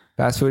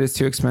 Fast food is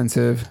too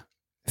expensive.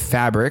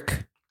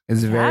 Fabric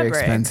is very Fabric?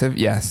 expensive.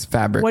 Yes,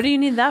 fabric. What do you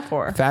need that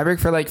for? Fabric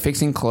for like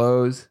fixing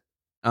clothes,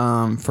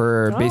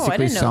 for Oh, I basically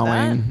didn't know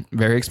sewing,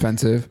 very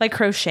expensive. Like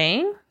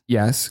crocheting?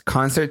 Yes,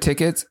 concert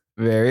tickets,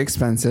 very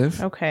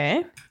expensive.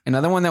 Okay.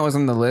 Another one that was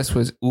on the list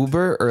was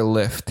Uber or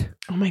Lyft,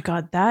 Oh my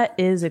God, that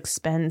is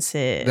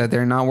expensive. that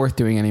they're not worth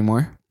doing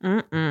anymore.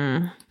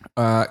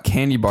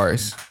 Candy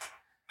bars.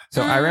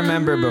 So I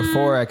remember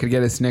before I could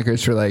get a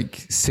Snickers for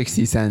like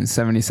 60 cents,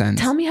 70 cents.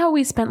 Tell me how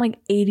we spent like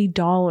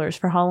 $80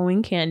 for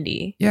Halloween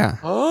candy. Yeah.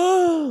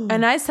 Oh.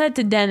 And I said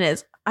to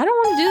Dennis, I don't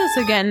want to do this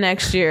again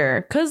next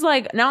year. Cause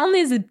like not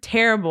only is it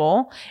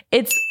terrible,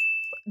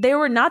 they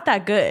were not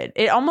that good.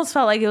 It almost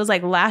felt like it was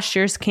like last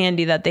year's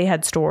candy that they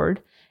had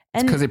stored.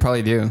 And Because they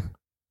probably do.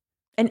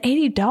 and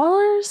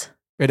 $80?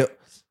 Pero,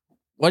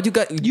 what you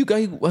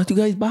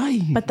guys buy?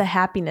 But the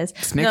happiness.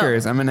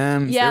 Snickers,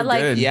 M&M's. Yeah, they're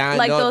like good. Yeah,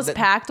 like no, those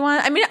packed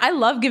ones. I mean, I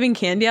love giving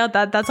candy out.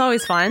 That's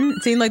always fun.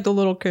 Seeing like the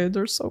little kids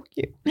are so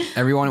cute.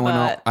 Everyone went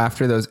But-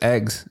 after those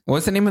eggs.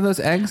 What's the name of those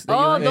eggs? that you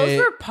Oh, like? those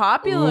were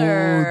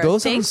popular. Ooh,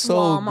 those are Thanks, so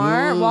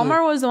Walmart. good.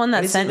 Walmart was the one that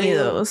What is sent the me name?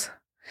 those.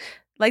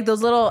 Like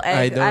those little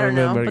eggs. don't I don't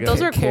know. remember, But those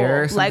guys. were cool.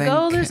 Care or something?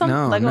 Legos or something?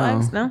 No, Lego no.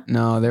 eggs? No?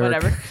 No, they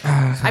Whatever. were.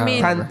 I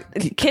mean, Can-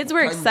 kids were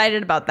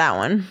excited about that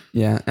one.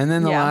 Yeah. And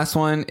then the Yeah. last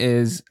one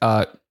is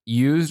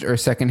used or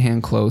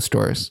secondhand clothes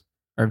stores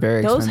are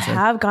very Those expensive.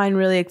 have gotten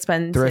really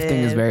expensive.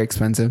 Thrifting is very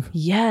expensive.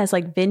 Yes,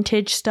 like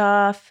vintage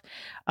stuff.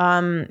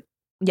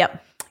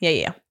 Yep.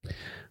 Yeah.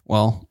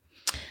 Well,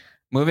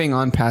 moving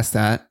on past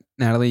that,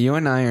 Natalie, you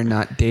and I are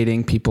not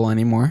dating people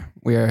anymore.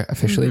 We are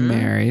officially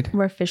married.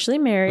 We're officially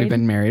married. We've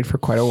been married for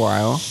quite a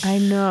while. I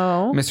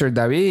know. Mr.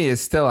 David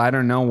is still, I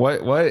don't know,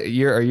 what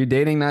year are you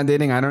dating, not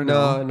dating? I don't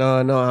know.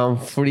 No. I'm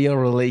free of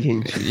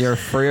relationship. You're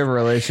free of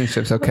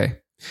relationships. Okay.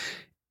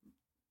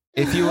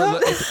 If you were,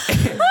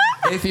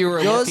 if you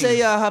were, Don't looking,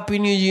 say a Happy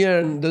New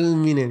Year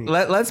doesn't mean anything.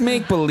 let's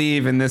make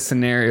believe in this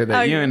scenario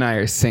that you and I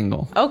are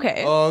single.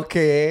 Okay.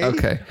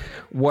 Okay.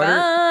 What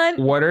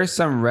are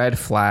some red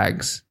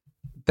flags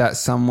that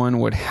someone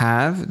would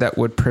have that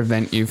would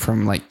prevent you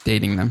from like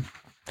dating them?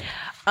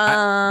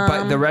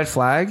 But the red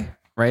flag,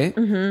 right?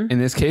 In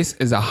this case,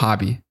 is a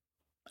hobby.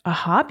 A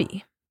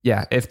hobby.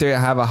 Yeah, if they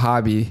have a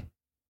hobby,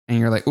 and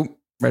you're like, "Ooh,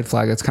 red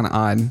flag. That's kind of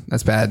odd.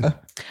 That's bad."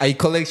 I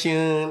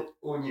collection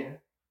uña.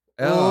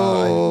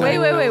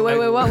 Wait.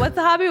 What? What's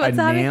the hobby? What's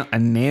the hobby? A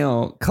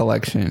nail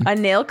collection. A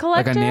nail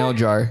collector? Like a nail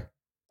jar.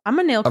 I'm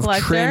a nail of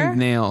collector. trimmed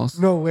nails.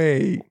 No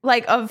way.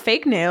 Like of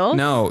fake nails?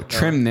 No,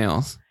 trimmed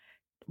nails.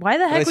 Why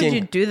the heck would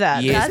you do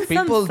that? Yes, That's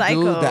people some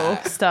psycho do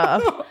that.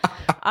 stuff.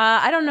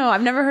 I don't know.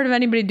 I've never heard of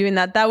anybody doing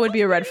that. That would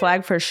be a red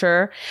flag for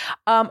sure.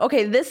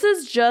 Okay, this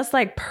is just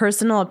like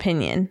personal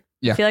opinion.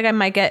 Yeah. I feel like I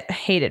might get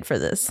hated for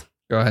this.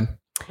 Go ahead.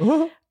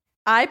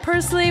 I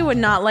personally would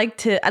not like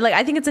to.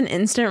 I think it's an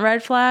instant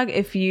red flag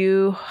if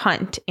you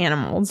hunt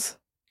animals.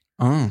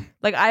 Oh.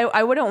 Like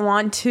I wouldn't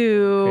want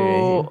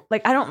to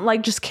like I don't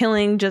like just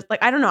killing just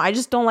like I don't know I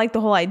just don't like the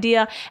whole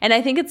idea, and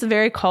I think it's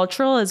very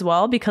cultural as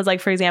well because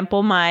like for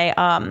example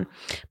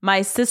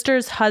my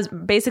sister's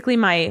husband, basically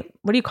my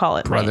what do you call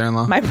it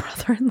brother-in-law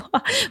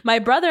my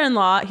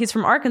brother-in-law, he's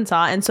from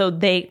Arkansas, and so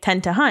they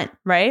tend to hunt,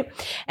 right?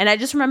 And I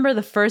just remember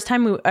the first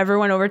time we ever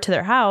went over to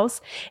their house,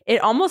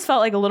 it almost felt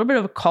like a little bit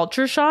of a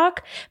culture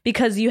shock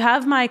because you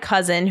have my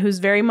cousin who's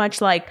very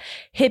much like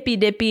hippy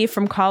dippy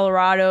from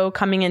Colorado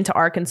coming into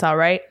Arkansas,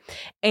 right?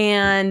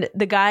 And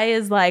the guy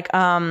is like,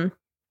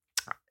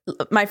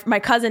 my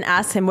cousin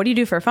asked him, "What do you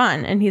do for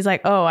fun?" And he's like,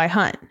 "Oh, I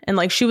hunt." And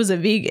like she was a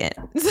vegan,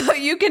 so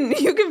you can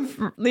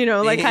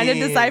like kind of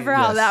decipher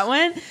how that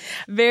went.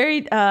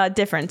 Very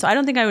different. So I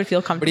don't think I would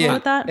feel comfortable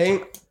with that.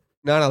 Hey,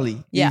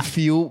 Natalie, if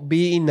you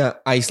be in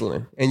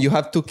Iceland and you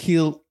have to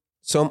kill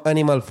some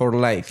animal for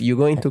life, you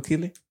going to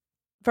kill it?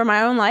 For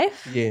my own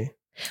life? Yeah.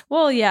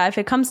 Well, yeah, if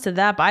it comes to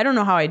that, but I don't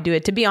know how I do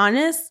it. To be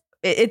honest,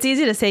 it's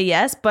easy to say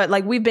yes, but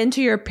like we've been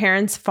to your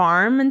parents'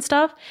 farm and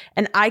stuff,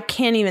 and I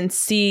can't even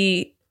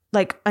see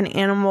like an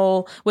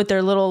animal with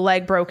their little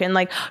leg broken.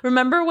 Like,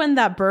 remember when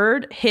that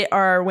bird hit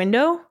our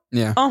window?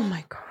 Yeah. Oh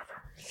my God.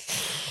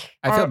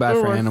 I feel bad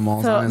for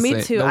animals, honestly.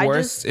 Me too. The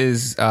worst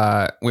is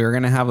we were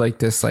going to have like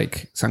this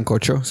like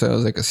sancocho. So it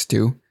was like a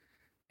stew.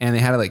 And they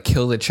had to like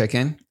kill the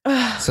chicken.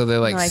 So they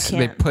like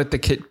they put the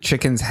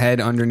chicken's head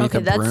underneath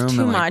a broom. That's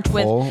too and, like, much.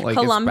 pull. With like,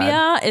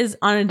 Colombia is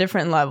on a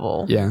different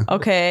level. Yeah.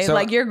 Okay. So,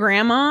 like your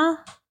grandma.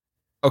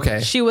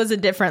 Okay. She was a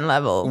different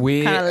level.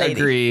 We lady.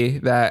 agree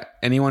that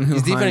anyone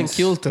who different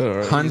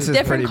culture. Hunts is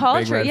different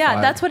culture. Yeah,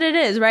 flag. that's what it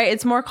is, right?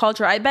 It's more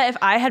culture. I bet if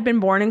I had been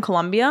born in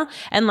Colombia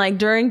and like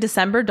during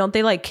December, don't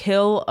they like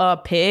kill a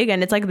pig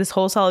and it's like this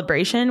whole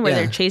celebration where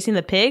they're chasing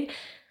the pig?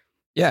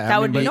 Yeah,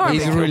 that would be normal.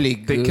 He's really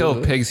good. They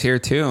kill pigs here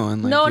too.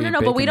 And like no,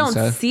 but we don't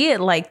see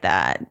it like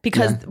that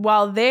because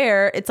while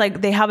there, it's like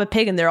they have a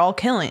pig and they're all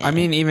killing it. I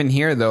mean, even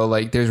here though,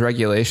 like there's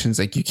regulations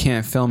like you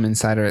can't film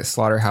inside or at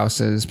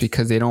slaughterhouses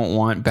because they don't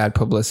want bad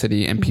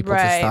publicity and people to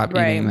stop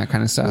eating that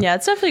kind of stuff. Yeah,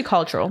 it's definitely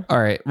cultural. All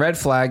right, red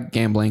flag,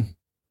 gambling.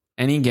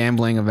 Any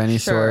gambling of any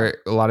sort,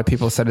 a lot of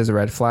people said is a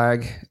red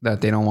flag that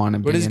they don't want to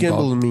be involved. What does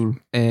gamble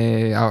mean?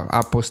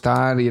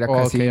 Apostar, ir a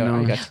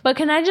casino. Okay. But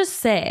can I just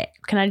say,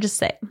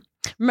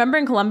 remember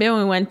in Colombia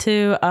when we went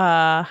to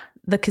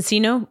the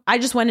casino? I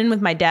just went in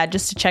with my dad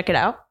just to check it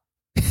out.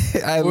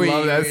 I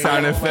love that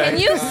sound effect. Can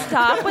you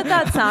stop with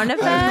that sound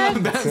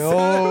effect?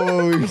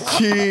 Oh,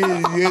 shit.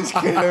 You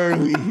scared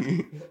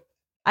me.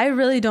 I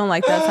really don't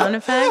like that sound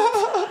effect.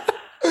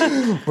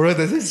 Bro,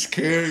 this is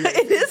scary.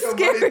 It is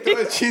scary.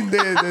 Touching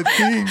the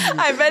thing.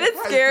 I bet it's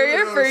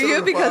scarier for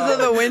you because of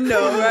the window,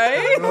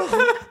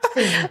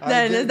 right?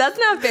 Then that's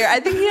not fair. I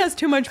think he has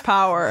too much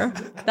power.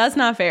 That's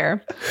not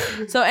fair.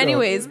 So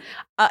anyways,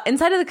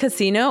 inside of the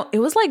casino, it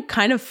was like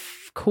kind of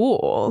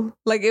cool.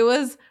 Like it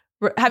was.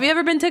 Have you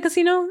ever been to a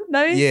casino,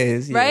 David?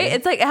 Yes. Right?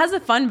 It's like, it has a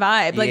fun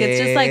vibe. Like, it's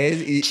just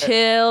like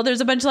chill.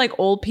 There's a bunch of like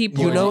old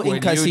people. You know, in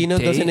casino,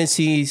 doesn't it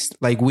see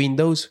like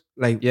windows?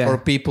 Like, or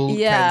people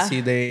can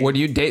see the... Would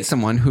you date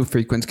someone who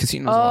frequents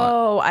casinos a lot?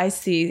 Oh, I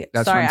see.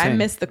 That's Sorry, I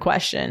missed the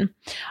question.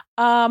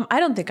 I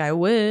don't think I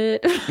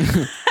would.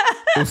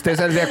 ¿Usted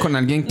saldría con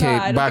alguien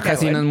que va a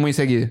casinos muy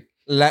seguido?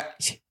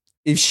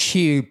 If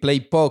she play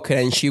poker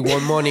and she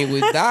won money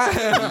with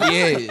that,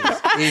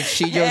 yes. If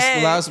she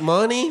just lost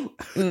money,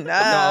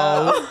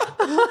 no.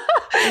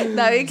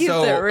 David keeps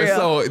it real.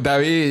 So,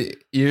 David,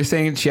 you're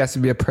saying she has to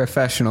be a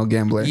professional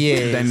gambler?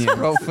 Yes,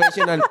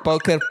 professional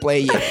poker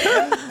player.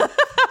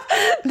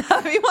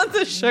 David wants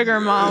a sugar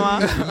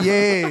mama.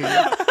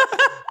 Yeah.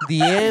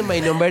 DM, my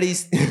number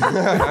is...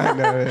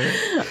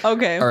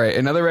 Okay. All right,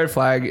 another red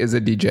flag is a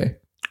DJ.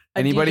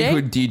 Anybody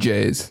who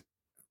DJs,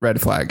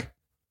 red flag.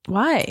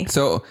 Why?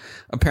 So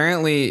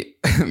apparently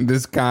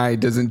this guy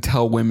doesn't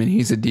tell women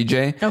he's a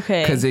DJ.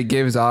 Okay. Because it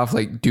gives off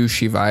like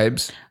douchey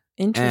vibes.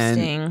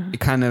 Interesting. And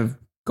it kind of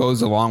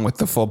goes along with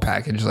the full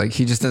package. Like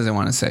he just doesn't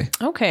want to say.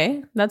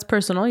 Okay. That's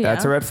personal. Yeah.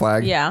 That's a red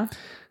flag. Yeah.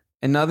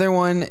 Another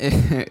one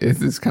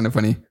is kind of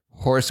funny.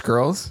 Horse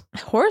girls.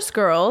 Horse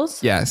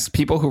girls? Yes.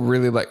 People who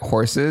really like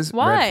horses.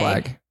 Why? Red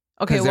flag.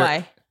 Okay,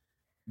 why?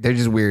 They're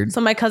just weird.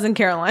 So my cousin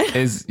Caroline.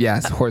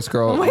 Yes, horse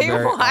girl. Wait,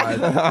 why?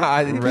 Red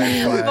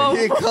flag.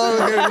 He called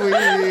her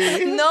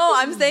weird. No,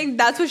 I'm saying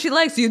that's what she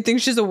likes. Do you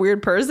think she's a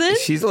weird person?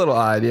 She's a little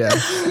odd, yeah.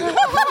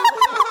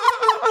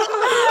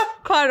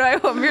 Claudio, I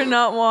hope you're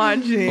not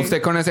watching.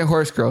 ¿Usted conoce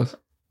horse girls?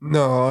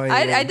 No,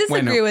 I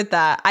disagree with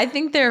that. I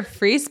think they're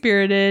free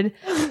spirited.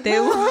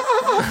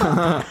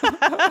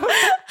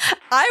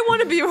 I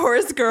want to be a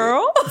horse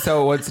girl.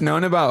 So what's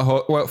known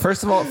about well,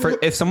 first of all,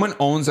 if someone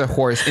owns a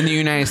horse in the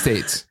United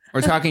States,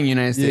 we're talking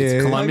United States.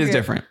 Yeah. Colombia's Okay.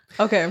 different.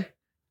 Okay.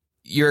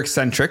 You're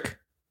eccentric.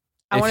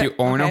 If you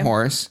own a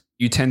horse,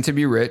 you tend to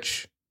be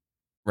rich,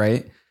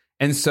 right?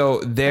 And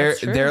so their That's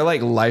true.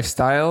 like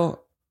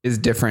lifestyle is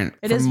different.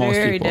 It from is most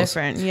very people's.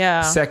 different.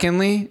 Yeah.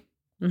 Secondly,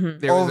 Mhm.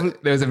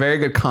 there was a very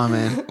good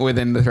comment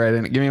within the thread.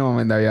 And give me a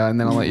moment there, yeah, and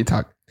then I'll let you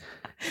talk.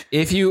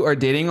 If you are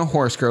dating a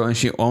horse girl and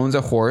she owns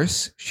a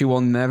horse, she will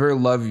never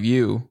love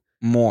you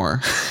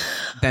more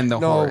than the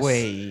horse. No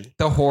way.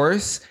 The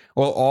horse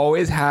will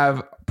always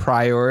have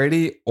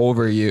priority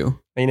over you.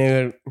 I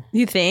never.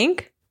 You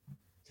think?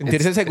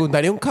 Sentirse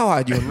secundario un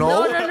caballo.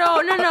 No.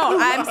 No.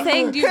 I'm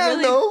saying, do you Hell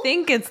really no.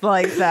 think it's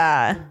like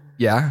that?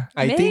 Yeah.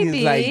 I think it's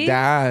Maybe. like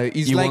that.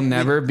 It's You like will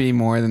never be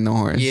more than the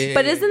horse. Yeah.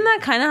 But isn't that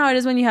kind of how it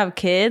is when you have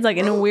kids? Like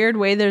in a weird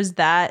way, there's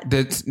that.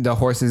 The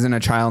horse isn't a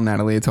child,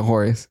 Natalie. It's a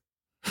horse.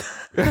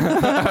 All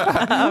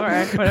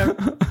right,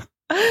 whatever.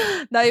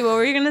 Daddy, what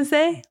were you gonna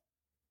say?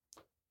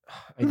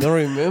 I don't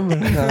remember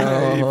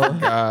now.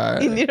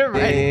 God. You need to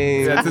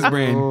write. That's his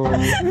brain.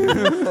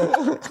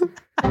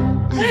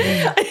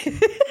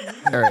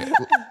 All right.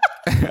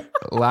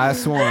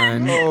 Last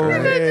one.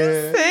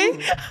 Yeah. Say,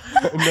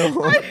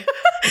 No.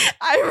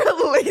 I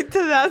relate to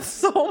that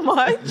so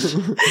much.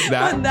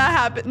 When that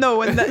happened. No,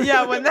 when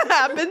that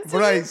happens.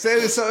 Bro, I said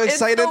it so It's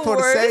excited the for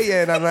worst.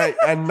 saying,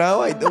 and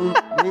now I don't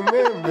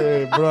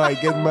remember. Bro, I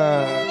get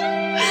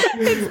mad.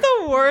 It's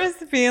the worst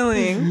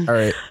feeling. All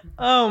right.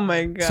 Oh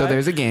my god. So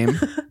there's a game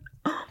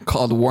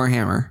called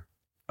Warhammer.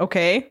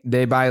 Okay.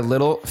 They buy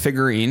little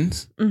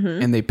figurines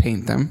and they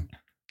paint them.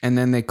 And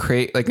then they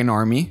create like an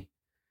army.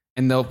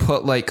 And they'll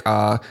put like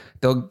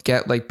they'll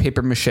get like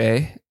paper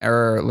mache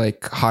or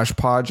like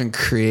hodgepodge and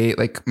create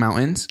like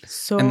mountains.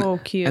 So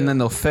cute. And then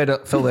they'll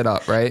fill it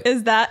up, right?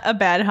 Is that a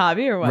bad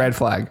hobby or what? Red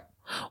flag.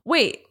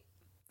 Wait,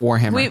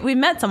 Warhammer. we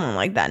met someone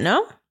like that,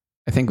 no?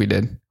 I think we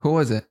did. Who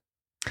was it?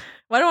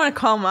 Well, I don't want to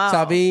call him out.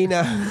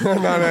 Sabina. No.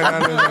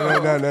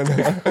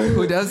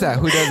 Who does that?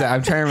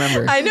 I'm trying to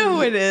remember. I know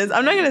who it is.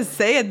 I'm not going to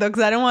say it though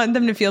because I don't want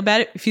them to feel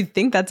bad if you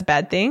think that's a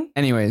bad thing.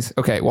 Anyways,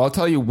 okay. Well, I'll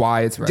tell you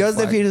why it's red Just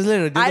the flag. first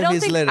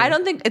letter. I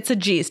don't think it's a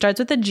G. Starts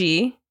with a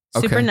G.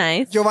 Super Okay.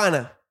 nice.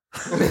 Giovanna.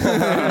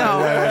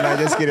 No.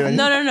 Just kidding.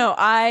 No.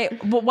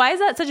 But why is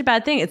that such a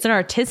bad thing? It's an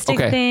artistic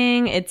Okay.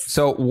 thing. It's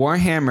So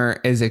Warhammer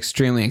is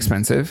extremely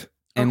expensive,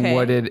 and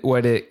Okay.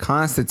 what it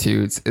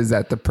constitutes is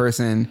that the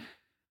person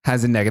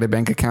has a negative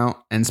bank account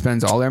and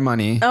spends all their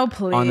money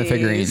please. on the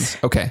figurines.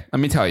 Okay, let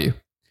me tell you.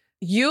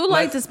 You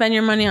like to spend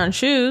your money on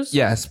shoes.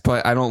 Yes,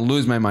 but I don't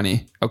lose my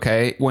money.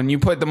 Okay, when you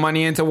put the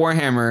money into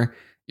Warhammer,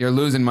 you're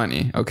losing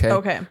money. Okay.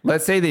 Okay.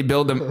 Let's say they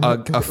build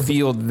a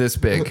field this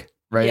big,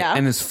 right? Yeah.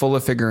 And it's full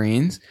of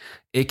figurines.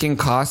 It can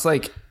cost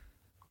like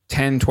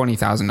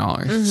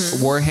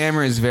 $10,000-$20,000.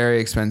 Warhammer is very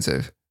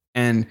expensive,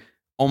 and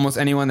almost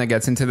anyone that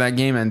gets into that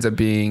game ends up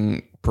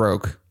being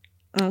broke.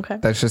 Okay.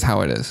 That's just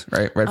how it is,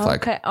 right? Red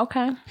flag.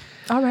 Okay.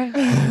 All right.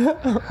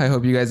 I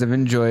hope you guys have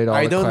enjoyed all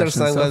I the don't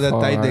questions understand so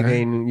what the far. type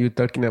game you're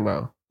talking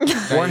about.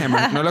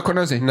 Warhammer. No lo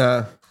conoce?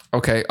 Nah.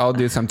 Okay, I'll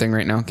do something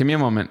right now. Give me a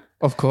moment.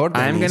 Of course.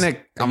 I'm Dennis. gonna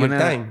Take your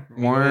time.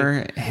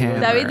 Warhammer.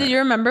 David, did you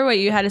remember what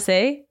you had to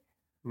say?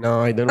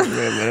 No, I don't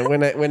remember.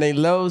 when I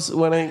lose,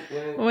 what I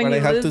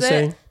have lose to it?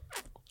 say.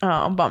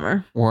 Oh,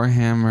 bummer.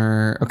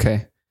 Warhammer.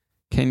 Okay.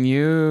 Can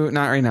you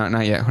not right now?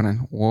 Not yet. Hold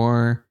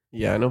on.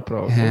 Yeah, no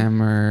problem.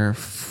 Warhammer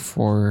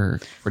for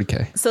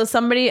 40K. So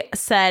somebody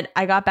said,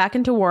 I got back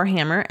into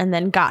Warhammer and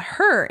then got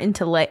her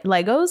into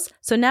Legos.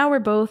 So now we're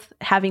both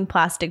having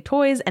plastic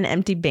toys and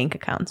empty bank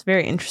accounts.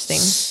 Very interesting.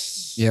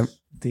 Yep.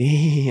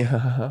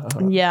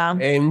 Damn. Yeah.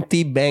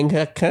 Empty bank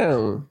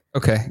account.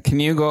 Okay. Can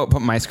you go up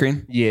my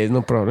screen? Yes,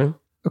 no problem.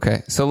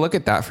 Okay. So look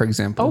at that, for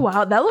example. Oh,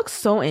 wow. That looks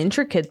so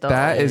intricate, though.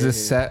 That is a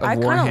set of I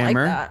kind of like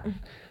Warhammer. that.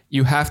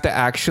 You have to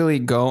actually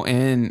go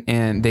in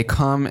and they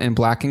come in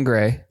black and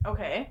gray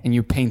Okay. and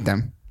you paint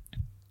them.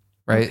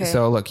 Right? Okay.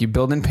 So look, you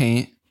build and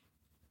paint.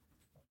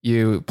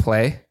 You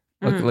play.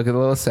 Look at the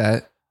little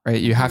set.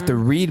 Right? You have to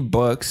read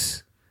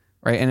books.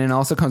 Right? And it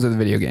also comes with a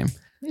video game.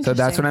 So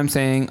that's what I'm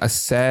saying. A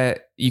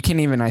set, you can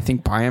even, I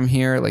think, buy them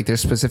here. Like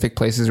there's specific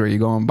places where you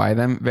go and buy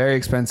them. Very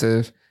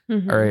expensive. All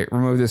right,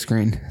 remove the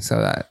screen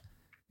so that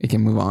we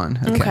can move on.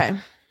 Okay.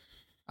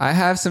 I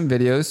have some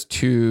videos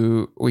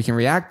we can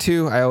react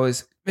to.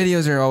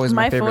 Videos are always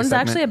my favorite phone's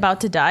segment. actually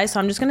about to die, so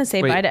I'm just going to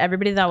say Wait. bye to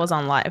everybody that was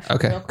on live.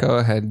 Okay, go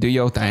ahead. Do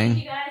your Thank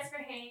you thing. guys for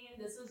hanging.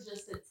 This was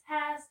just a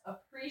test.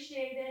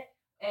 Appreciate it.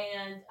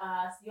 And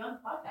see you on the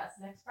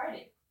podcast next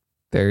Friday.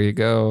 There you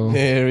go.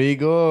 There we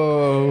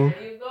go.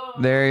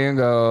 There you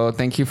go.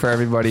 Thank you for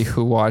everybody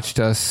who watched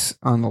us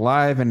on the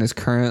live and is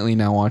currently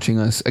now watching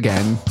us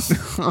again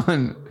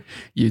on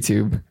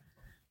YouTube.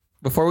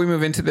 Before we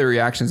move into the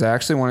reactions, I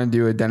actually want to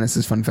do a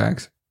Dennis's fun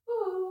facts.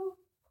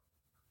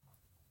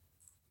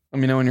 Let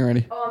me know when you're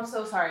ready. Oh, I'm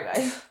so sorry,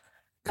 guys.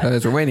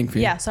 Because we're waiting for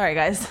you. Yeah, sorry,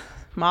 guys.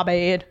 My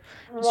bad.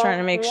 I was trying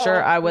to make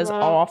sure I was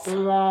off. 8.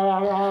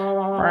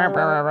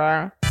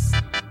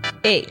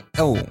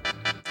 Oh,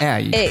 yeah.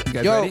 You 8.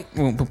 guys Yo. ready?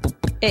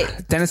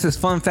 8. Dennis's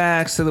fun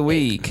facts of the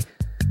week.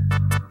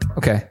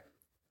 Okay.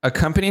 A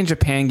company in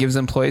Japan gives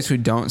employees who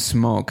don't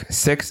smoke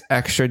 6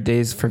 extra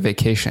days for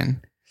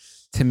vacation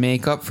to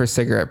make up for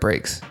cigarette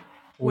breaks.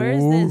 Where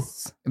is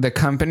this? The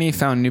company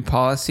found new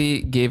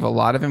policy gave a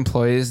lot of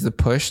employees the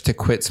push to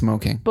quit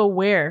smoking. But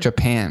where?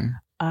 Japan.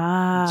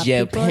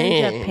 People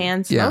in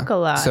Japan smoke a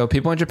lot. So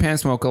people in Japan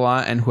smoke a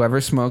lot, and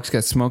whoever smokes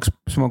gets smoke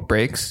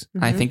breaks.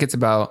 Mm-hmm. I think it's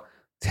about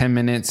 10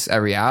 minutes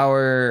every hour,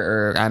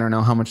 or I don't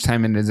know how much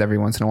time it is every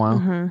once in a while.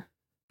 Mm-hmm.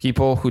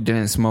 People who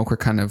didn't smoke were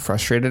kind of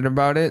frustrated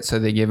about it, so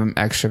they gave them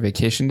extra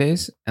vacation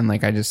days. And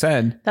like I just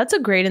said, That's a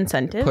great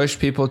incentive. push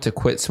people to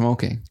quit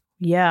smoking.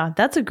 Yeah,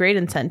 that's a great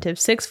incentive.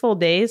 6 full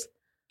days.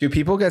 Do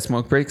people get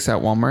smoke breaks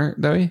at Walmart,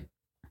 though?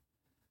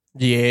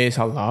 Yes,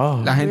 a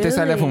lot. La gente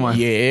sale a Really? fumar.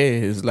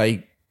 Yes,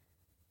 like,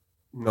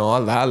 no, a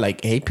lot,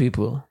 like 8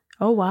 people.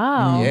 Oh,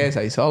 wow. Yes,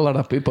 I saw a lot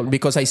of people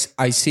because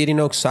I sitting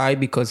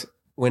outside because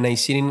when I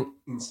sitting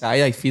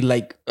inside, I feel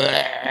like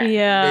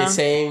Yeah. the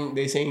same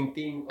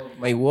thing of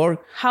my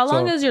work. How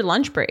long So- is your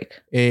lunch break?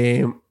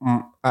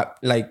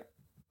 Like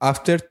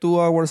after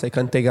 2 hours, I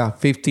can take a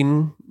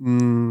 15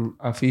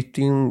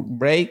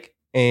 break,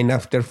 and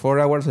after 4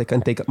 hours, I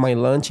can take my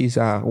lunch is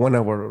a 1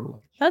 hour.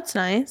 That's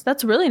nice.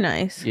 That's really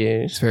nice.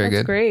 Yes, It's very That's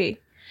good.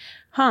 great.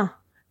 Huh.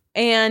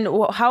 And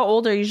how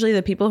old are usually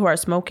the people who are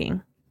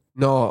smoking?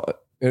 no,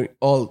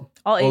 all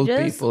All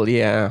ages? people.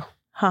 Yeah,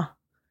 Huh.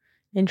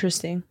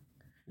 Interesting.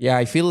 yeah.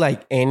 I feel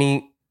like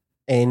any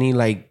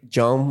like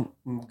young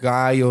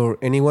guy or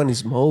anyone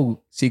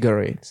smoke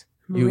cigarettes.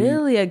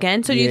 Really?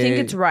 Again? So do you think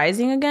Yeah. it's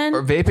rising again?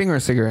 Or vaping or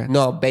cigarette?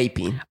 No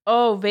vaping.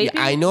 Oh, vaping?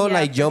 Yeah, I know Yeah,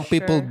 like for young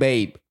people sure.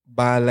 vape,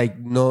 but like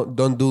no,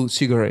 don't do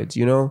cigarettes.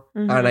 You know,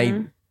 and I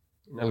Mhm.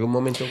 in algún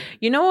momento.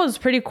 You know what was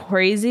pretty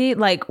crazy?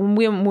 Like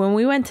when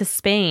we went to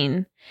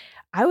Spain,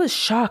 I was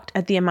shocked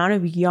at the amount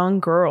of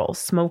young girls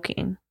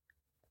smoking.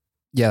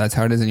 Yeah, that's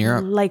how it is in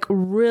Europe. Like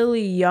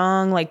really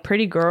young, like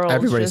pretty girls.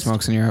 Everybody just-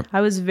 smokes in Europe.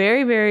 I was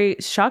very, very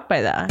shocked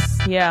by that.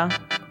 Yeah.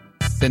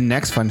 The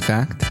next fun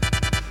fact.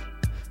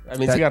 A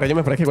mí el That- cigarrillo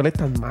me parece que huele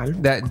tan mal.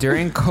 That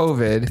during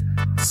COVID,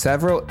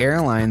 several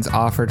airlines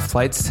offered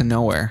flights to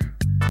nowhere,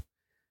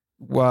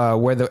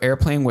 where the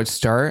airplane would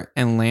start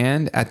and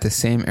land at the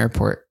same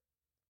airport,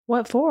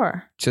 What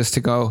for? just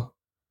to go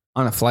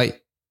on a flight,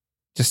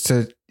 just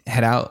to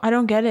head out. I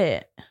don't get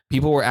it.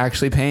 People were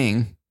actually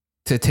paying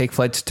to take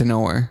flights to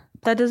nowhere.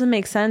 That doesn't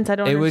make sense. I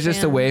don't It was just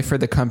a understand. way for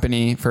the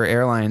company, for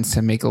airlines,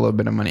 to make a little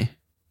bit of money.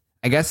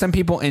 I guess some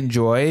people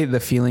enjoy the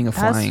feeling of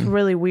That's flying.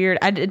 really weird.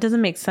 It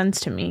doesn't make sense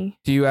to me.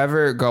 Do you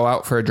ever go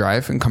out for a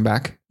drive and come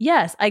back?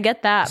 Yes, I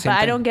get that, Same but I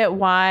thing. don't get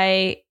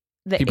why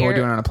the People are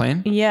doing it on a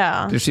plane?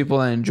 Yeah. There's people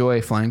that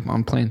enjoy flying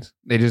on planes.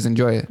 They just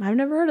enjoy it. I've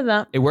never heard of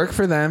that. It worked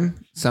for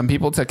them. Some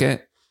people took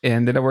it. It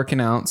ended up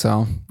working out.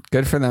 So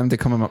good for them to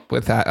come up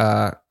with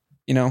that,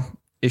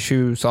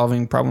 issue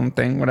solving problem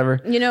thing, whatever.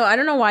 You know, I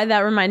don't know why that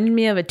reminded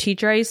me of a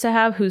teacher I used to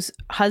have whose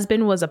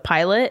husband was a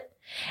pilot.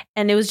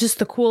 And it was just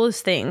the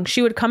coolest thing.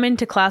 She would come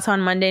into class on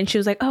Monday and she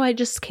was like, "Oh, I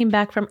just came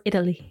back from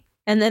Italy."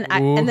 And then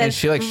And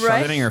she like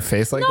shoved it in your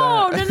face like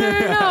no, that?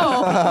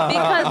 no.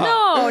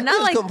 Because not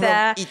Just like come from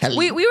that.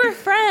 Italy. We were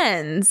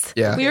friends.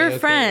 Yeah. We were Okay,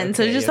 friends.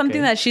 So it's just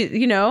something that she,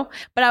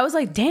 but I was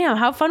like, damn,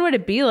 how fun would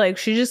it be? Like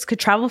she just could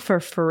travel for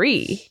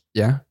free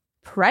Yeah.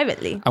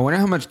 privately. I wonder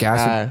how much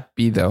gas would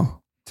be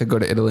though to go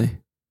to Italy.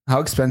 How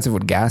expensive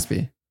would gas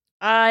be?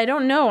 I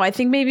don't know. I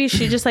think maybe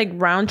she just like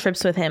round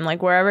trips with him,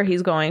 like wherever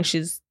he's going.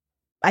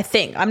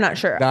 I'm not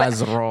sure.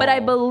 That's wrong. But I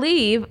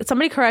believe,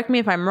 somebody correct me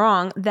if I'm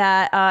wrong,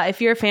 that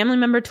if you're a family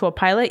member to a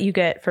pilot, you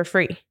get for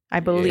free. I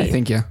believe. I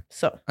think, yeah,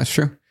 So that's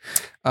true.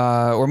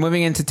 We're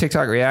moving into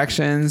TikTok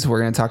reactions. We're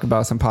going to talk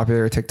about some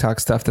popular TikTok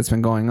stuff that's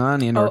been going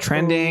on and or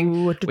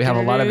trending. We have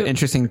a lot of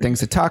interesting things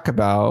to talk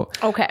about.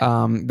 Okay.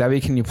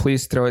 Debbie, can you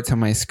please throw it to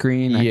my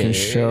screen? I can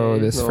show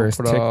this no first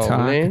problem.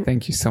 TikTok.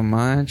 Thank you so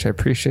much. I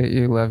appreciate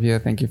you. Love you.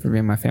 Thank you for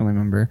being my family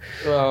member.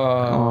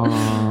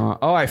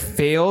 I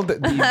failed the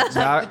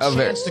that of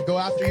it. chance to go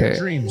after Okay. your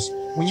dreams.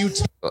 When you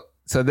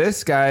So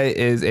this guy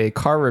is a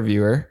car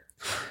reviewer,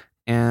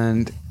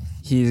 and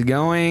he's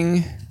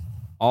going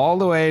all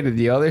the way to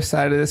the other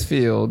side of this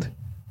field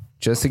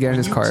just to get in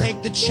his car.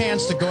 take the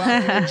chance to go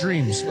after your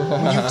dreams.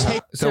 When you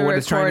take So to what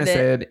it's trying to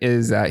record say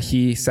is that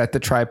he set the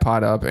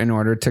tripod up in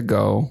order to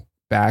go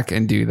back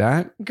and do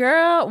that.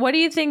 girl, what do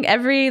you think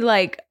every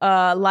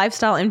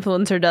lifestyle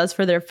influencer does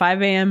for their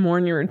 5 a.m.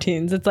 morning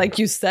routines? It's like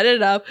you set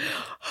it up.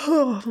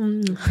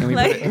 Can we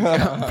Like,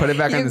 put it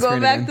back on you the go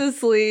screen back again? to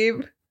sleep.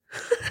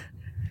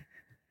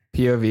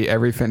 POV,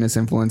 every fitness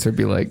influencer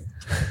be like,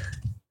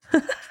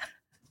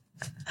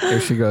 There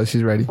she goes.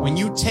 She's ready. When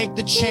you take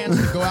the chance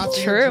to go out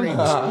to your True.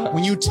 dreams,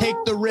 when you take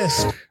the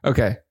risk.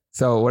 Okay.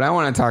 So what I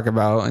want to talk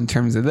about in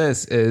terms of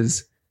this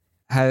is,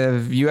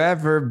 have you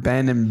ever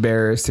been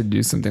embarrassed to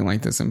do something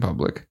like this in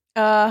public?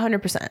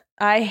 100%.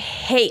 I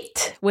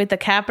hate, with a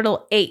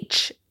capital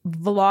H,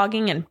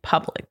 vlogging in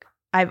public.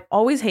 I've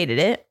always hated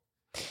it.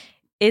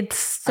 It's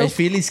so I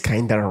feel it's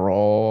kind of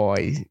raw.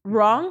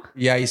 wrong.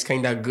 Yeah, it's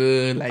kind of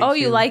good. Like, Oh,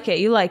 you like it.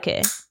 You like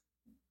it.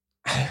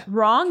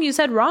 Wrong? You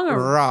said wrong or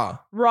raw.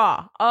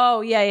 raw?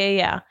 Oh,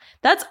 yeah.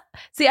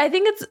 I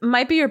think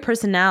might be your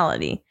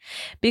personality,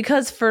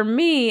 because for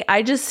me,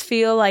 I just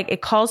feel like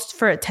it calls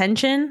for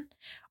attention,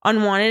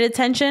 unwanted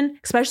attention,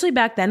 especially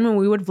back then when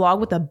we would vlog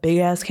with a big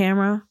ass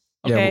camera.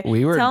 Okay, Yeah,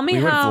 we would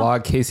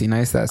vlog Casey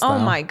Neistat style. Oh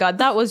my God,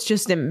 that was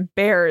just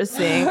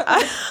embarrassing.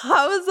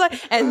 I was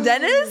like, and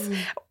Dennis,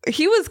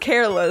 he was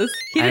careless.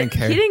 He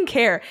didn't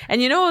care.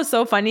 And you know what was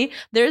so funny?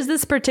 There's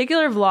this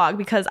particular vlog,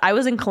 because I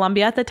was in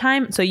Colombia at the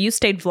time, so you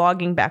stayed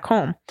vlogging back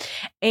home,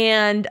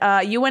 and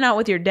you went out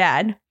with your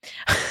dad.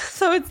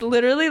 So it's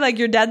literally like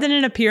your dad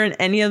didn't appear in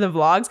any of the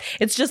vlogs.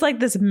 It's just like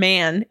this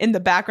man in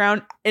the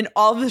background in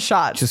all the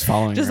shots, Just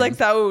following, just like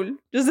Saul,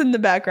 just in the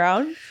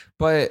background.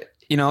 But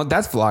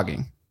that's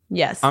vlogging.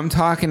 Yes. I'm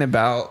talking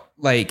about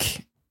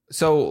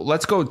so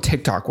let's go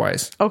TikTok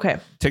wise. Okay.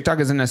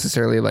 TikTok isn't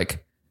necessarily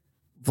like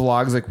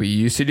vlogs like we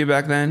used to do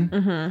back then.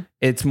 Mm-hmm.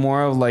 It's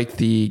more of like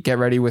the get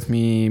ready with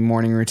me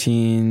morning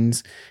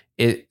routines.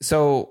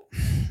 So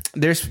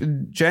there's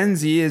Gen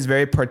Z is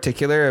very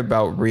particular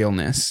about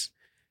realness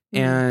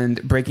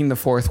and breaking the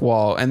fourth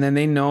wall. And then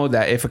they know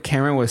that if a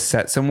camera was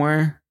set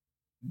somewhere,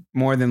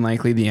 more than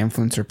likely the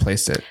influencer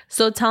placed it.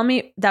 So tell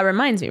me, that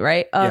reminds me,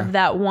 right, of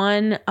that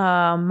one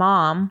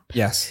mom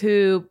Yes.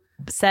 who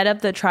set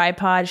up the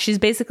tripod. She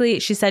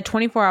said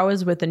 24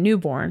 hours with a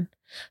newborn.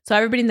 So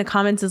everybody in the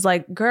comments is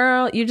like,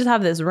 girl, you just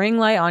have this ring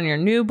light on your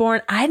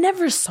newborn. I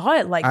never saw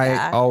it like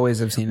that. I always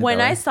have seen it. When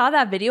that I way. saw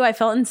that video, I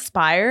felt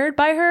inspired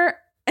by her.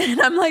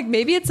 And I'm like,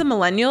 maybe it's a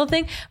millennial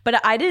thing,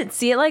 but I didn't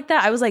see it like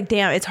that. I was like,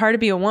 damn, it's hard to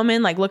be a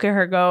woman. Like, look at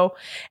her go.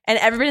 And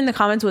everybody in the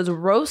comments was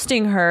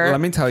roasting her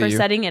Let me tell for you,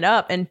 setting it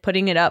up and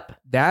putting it up.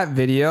 that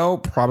video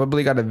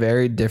probably got a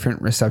very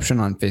different reception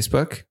on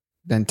Facebook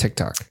than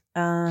TikTok.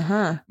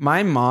 Uh-huh.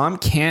 My mom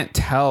can't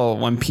tell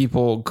when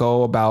people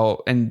go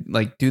about and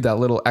like do that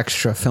little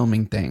extra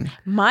filming thing.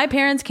 My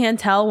parents can't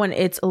tell when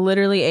it's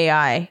literally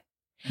AI.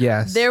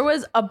 Yes. There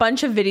was a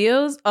bunch of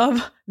videos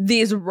of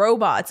these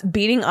robots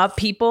beating up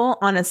people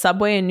on a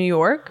subway in New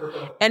York.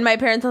 And my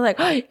parents are like,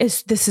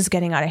 this is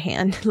getting out of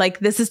hand. Like,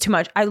 this is too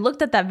much. I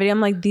looked at that video.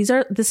 I'm like,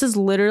 this is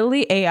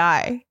literally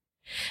AI.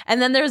 And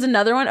then there's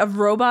another one of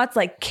robots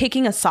like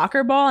kicking a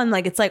soccer ball, and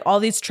like it's like all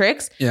these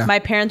tricks. Yeah. My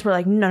parents were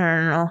like,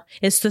 no.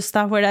 Esto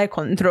está fuera de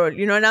control.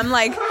 You know, and I'm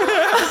like,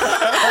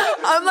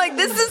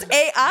 this is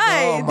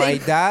AI. No, my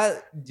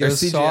dad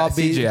just saw a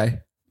video.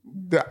 CGI.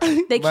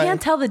 They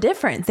can't tell the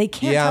difference. They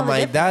can't tell the my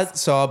difference. dad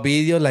saw a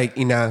video like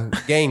in a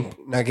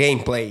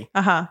gameplay.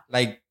 Uh-huh.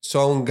 Like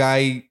some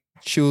guy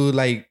shoot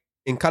like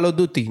in Call of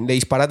Duty, le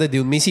dispara desde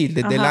un misil,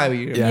 desde el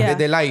aire, Yeah.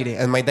 desde el aire.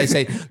 And my dad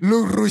said,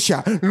 look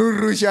Russia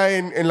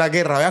en la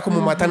guerra. Vea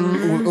como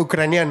matan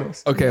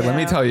ucranianos. Okay, let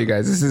me Yeah. tell you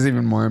guys, this is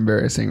even more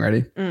embarrassing.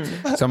 Ready?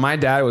 So my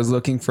dad was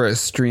looking for a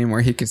stream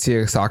where he could see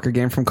a soccer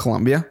game from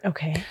Colombia.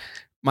 Okay.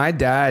 My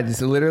dad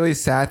just literally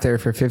sat there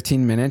for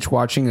 15 minutes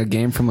watching a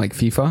game from like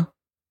FIFA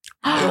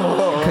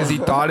because he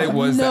thought it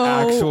was the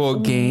actual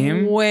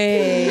game.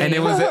 Way. And it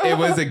was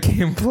a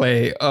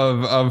gameplay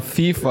of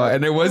FIFA,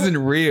 and it wasn't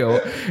real.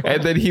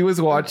 And then he was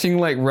watching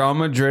like Real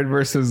Madrid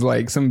versus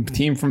like some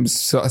team from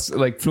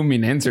like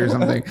Fluminense or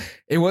something.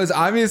 It was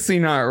obviously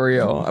not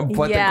real,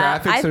 but the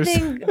graphics I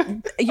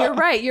think you're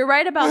right. You're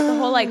right about the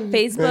whole like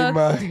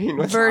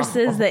Facebook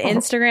versus the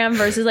Instagram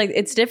versus like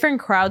it's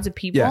different crowds of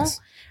people. Yes.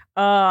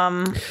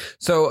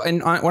 So,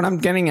 and what I'm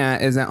getting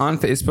at is that on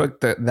Facebook,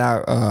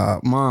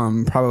 that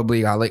mom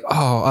probably got like,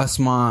 oh, us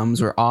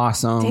moms were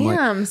awesome.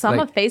 Damn, so I'm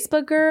a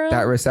Facebook girl.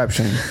 That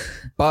reception.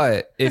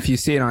 But if you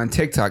see it on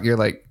TikTok, you're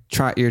like,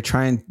 you're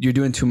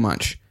doing too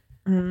much.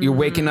 You're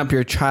waking up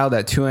your child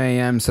at 2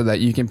 a.m. so that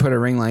you can put a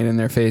ring light in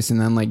their face and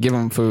then like give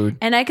them food.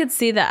 And I could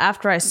see that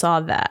after I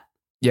saw that.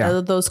 Yeah.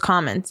 Those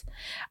comments.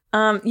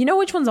 You know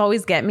which ones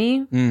always get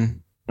me?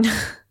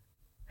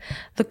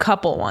 The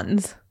couple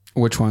ones.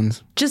 Which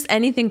ones? Just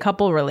anything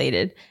couple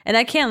related. And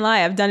I can't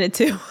lie, I've done it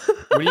too.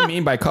 What do you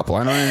mean by couple?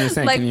 I don't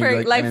understand. Like Can you, for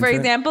get into it?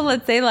 example,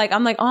 let's say like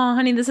I'm like, oh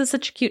honey, this is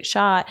such a cute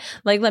shot.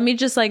 Like let me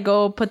just like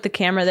go put the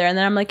camera there, and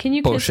then I'm like, can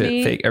you Bullshit, kiss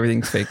me? fake.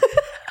 Everything's fake.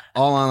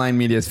 All online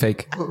media is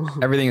fake.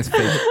 Everything is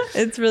fake.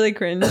 It's really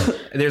cringe.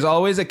 There's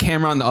always a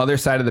camera on the other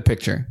side of the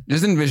picture.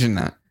 Just envision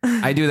that.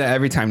 I do that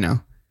every time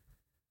now.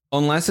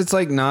 Unless it's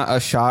like not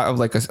a shot of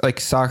like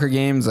soccer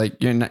games, like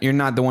you're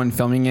not the one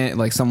filming it,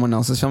 like someone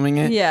else is filming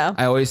it. Yeah.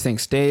 I always think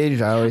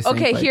staged. I always think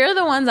Okay, like, here are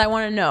the ones I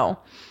want to know.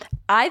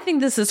 I think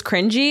this is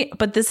cringy,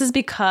 but this is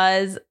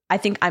because I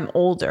think I'm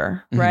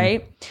older,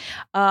 right?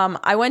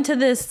 I went to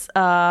this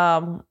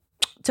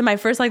to my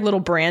first like little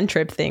brand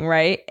trip thing,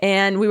 right?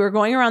 And we were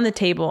going around the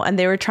table and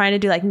they were trying to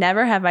do like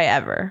never have I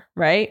ever,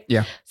 right?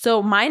 Yeah.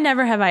 So my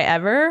never have I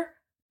ever,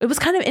 it was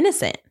kind of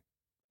innocent.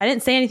 I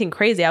didn't say anything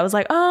crazy. I was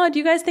like, oh, do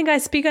you guys think I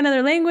speak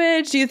another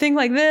language? Do you think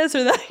like this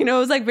or that? You know, it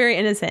was like very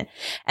innocent.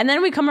 And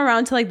then we come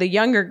around to like the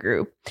younger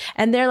group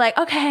and they're like,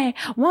 okay,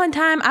 one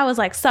time I was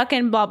like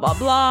sucking blah, blah,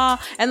 blah.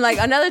 And like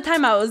another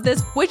time I was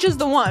this, which is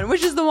the one?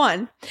 Which is the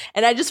one?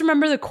 And I just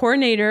remember the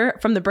coordinator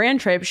from the brand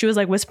trip, she was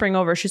like whispering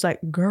over. She's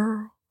like,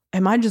 girl,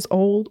 am I just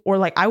old? Or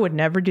like, I would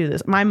never do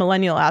this. My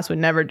millennial ass would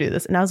never do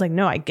this. And I was like,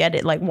 no, I get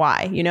it. Like,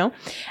 why? You know?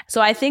 So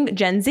I think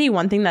Gen Z,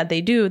 one thing that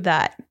they do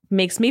that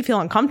makes me feel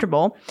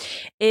uncomfortable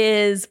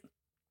is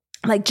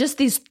like just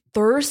these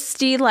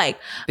thirsty, like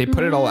they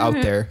put it all out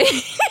there.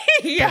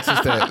 Yeah.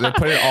 They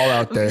put it all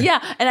out there.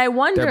 Yeah. And I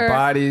wonder their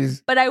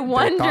bodies, but I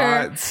wonder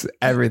their thoughts,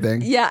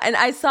 everything. Yeah. And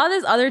I saw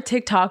this other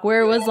TikTok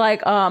where it was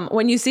like,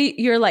 when you see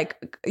your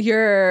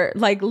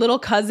little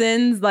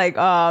cousins, like,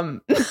 now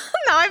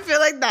I feel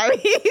like that.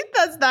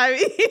 That's not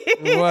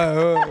me.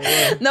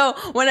 Whoa. No,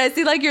 when I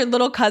see like your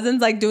little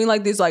cousins, like doing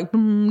like these, like,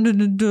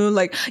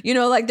 like, you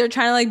know, like they're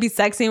trying to like be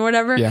sexy and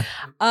whatever. Yeah.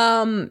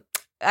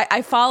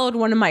 I followed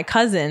one of my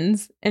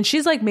cousins and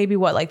she's like, maybe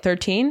what, like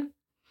 13.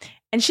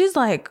 And she's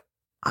like,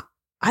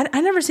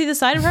 I never see the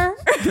side of her.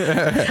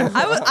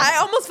 I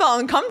almost felt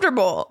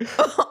uncomfortable,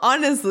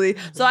 honestly.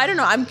 So I don't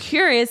know. I'm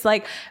curious,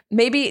 like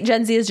maybe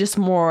Gen Z is just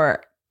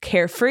more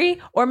carefree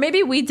or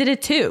maybe we did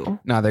it too.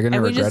 No, they're going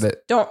to regret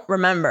it. Don't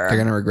remember. They're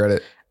going to regret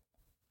it.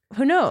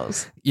 Who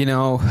knows? You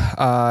know,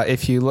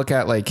 if you look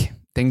at like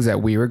things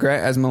that we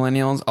regret as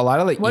millennials, a lot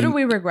of like what do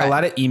we regret? A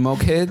lot of emo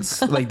kids,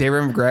 like they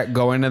regret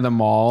going to the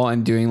mall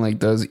and doing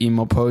like those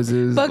emo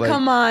poses. But like,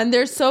 come on,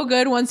 they're so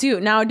good once you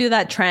now do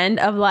that trend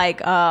of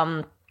like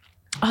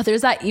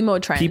there's that emo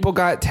trend. people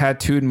got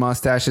tattooed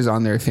mustaches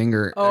on their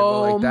finger.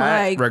 Oh like that,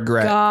 my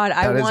regret. God, That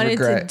I is wanted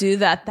regret. to do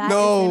that.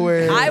 No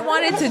way. I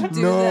wanted to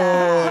do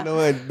that.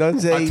 No, don't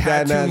say A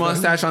that. tattoo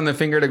mustache on the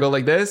finger to go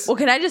like this. Well,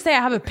 can I just say I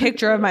have a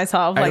picture of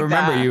myself like I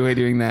remember that? you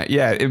doing that.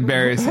 Yeah,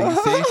 embarrassing.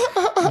 See,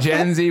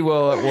 Gen Z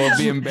will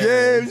be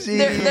embarrassed.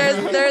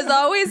 There's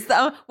always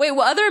wait.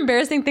 What other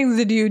embarrassing things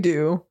did you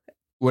do?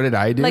 What did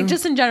I do? Like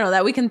just in general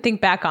that we can think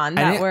back on.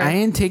 I That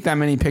didn't take that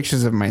many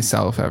pictures of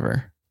myself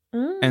ever.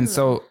 And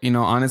so, you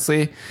know,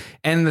 honestly,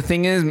 and the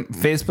thing is,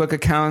 Facebook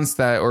accounts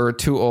that are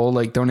too old,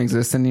 like don't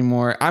exist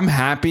anymore. I'm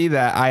happy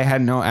that I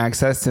had no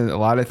access to a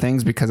lot of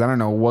things because I don't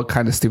know what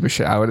kind of stupid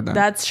shit I would have done.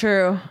 That's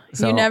true.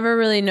 So, you never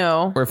really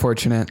know. We're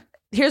fortunate.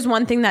 Here's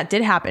one thing that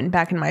did happen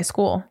back in my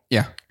school.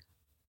 Yeah.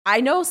 I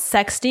know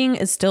sexting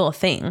is still a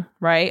thing,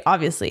 right?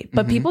 Obviously.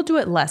 But people do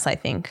it less, I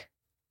think.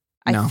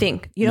 No. I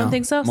think. You don't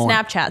think so? More.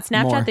 Snapchat,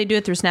 More. they do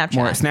it through Snapchat.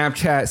 More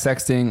Snapchat,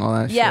 sexting, all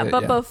that shit. Yeah,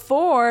 but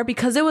before,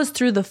 because it was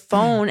through the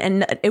phone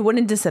and it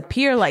wouldn't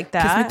disappear like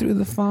Kiss that. me through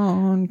the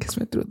phone. Kiss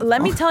me through the phone.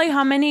 Let me tell you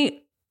how many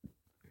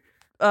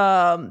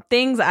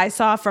things I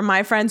saw from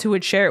my friends who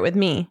would share it with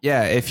me.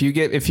 Yeah, if you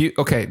David,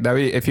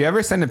 if you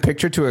ever send a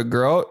picture to a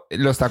girl,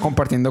 lo está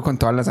compartiendo con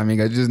todas las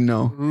amigas. Just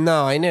know.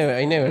 No, I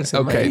never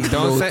sent Okay, my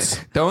nudes.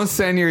 don't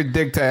send your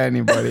dick to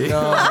anybody.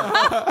 No,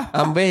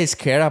 I'm very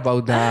scared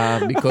about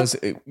that because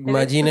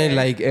imagine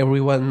like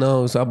everyone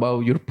knows about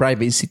your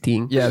privacy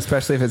thing. Yeah,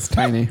 especially if it's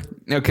tiny.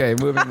 Okay,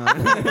 moving on.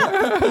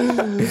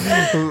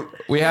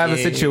 We have a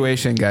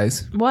situation,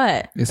 guys.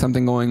 What? There's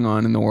something going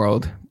on in the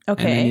world.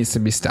 Okay. And it needs to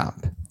be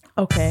stopped.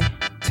 Okay.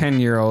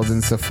 10-year-olds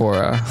in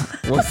Sephora.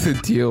 What's the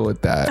deal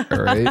with that?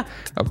 All right.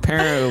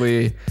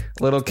 Apparently,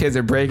 little kids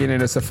are breaking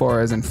into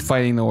Sephora's and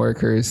fighting the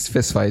workers.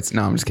 Fist fights.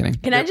 No, I'm just kidding.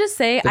 Can I just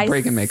say I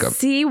breaking makeup.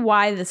 see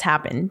why this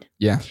happened.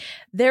 Yeah.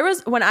 There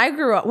was when I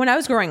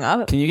was growing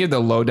up. Can you give the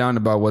lowdown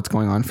about what's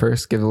going on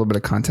first? Give a little bit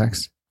of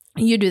context.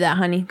 You do that,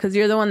 honey, because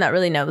you're the one that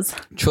really knows.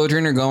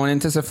 Children are going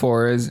into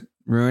Sephora's,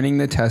 ruining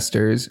the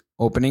testers,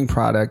 opening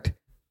product,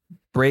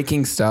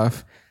 breaking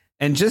stuff,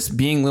 and just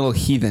being little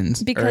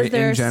heathens. Because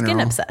they're skin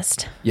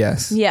obsessed.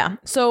 Yes. Yeah.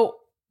 So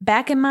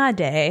back in my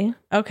day,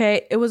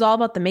 okay, it was all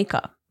about the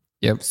makeup.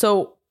 Yep.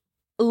 So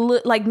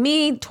like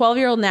me,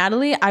 12-year-old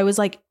Natalie, I was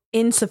like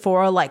in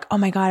Sephora, like, oh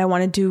my God, I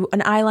want to do an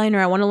eyeliner.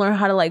 I want to learn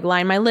how to like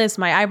line my lips,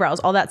 my eyebrows,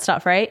 all that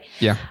stuff, right?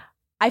 Yeah.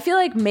 I feel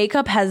like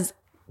makeup has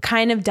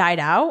kind of died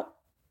out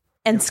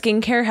and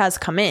skincare has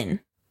come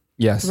in.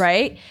 Yes.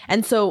 Right?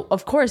 And so,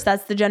 of course,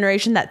 that's the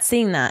generation that's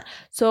seeing that.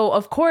 So,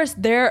 of course,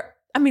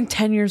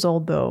 10 years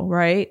old though,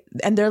 right?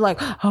 And they're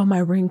like, oh, my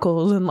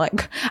wrinkles. And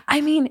like,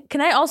 I mean, can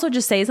I also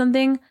just say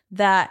something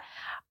that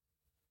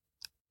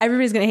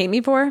everybody's going to hate me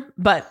for?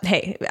 But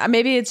hey,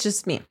 maybe it's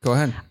just me. Go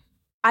ahead.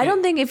 I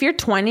don't think if you're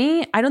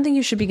 20, I don't think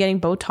you should be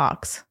getting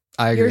Botox.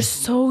 I agree. You're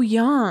so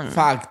young.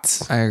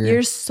 Facts. I agree.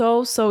 You're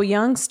so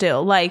young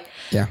still. Like,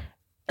 yeah.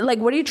 Like,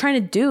 what are you trying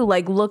to do?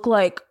 Like, look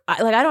like I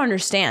don't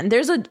understand.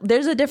 There's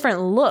a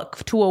different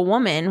look to a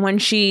woman when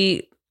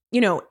she,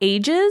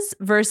 ages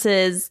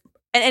versus...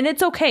 And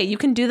it's okay. You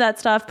can do that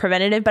stuff,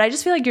 preventative. But I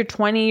just feel like you're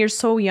 20. You're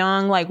so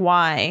young. Like,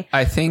 why?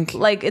 I think...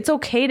 Like, it's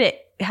okay to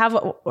have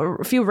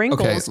a few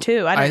wrinkles,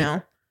 too. I don't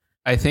know.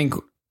 I think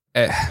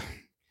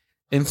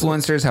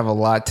influencers have a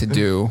lot to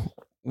do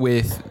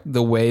with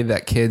the way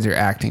that kids are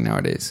acting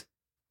nowadays.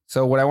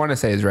 So what I want to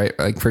say is, right,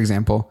 like, for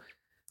example,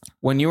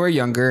 when you were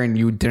younger and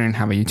you didn't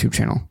have a YouTube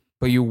channel,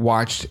 but you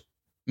watched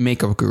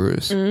makeup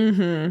gurus,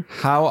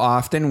 how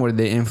often would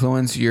they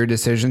influence your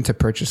decision to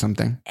purchase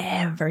something?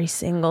 Every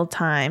single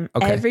time.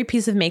 Okay. Every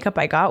piece of makeup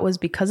I got was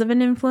because of an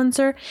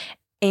influencer.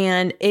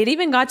 And it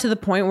even got to the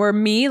point where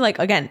me, like,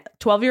 again,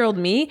 12-year-old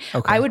me,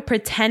 Okay. I would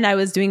pretend I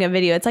was doing a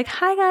video. It's like,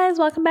 hi guys,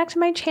 welcome back to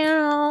my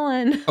channel.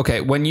 And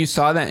Okay, when you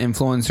saw that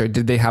influencer,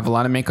 did they have a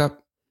lot of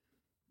makeup?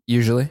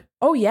 Usually?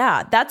 oh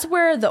yeah, that's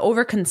where the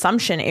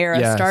overconsumption era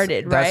Yes,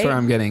 started, right? That's where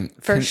I'm getting.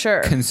 For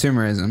sure.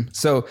 Consumerism.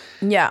 So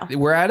Yeah.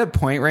 we're at a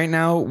point right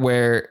now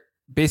where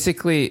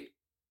basically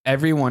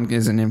everyone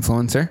is an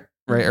influencer,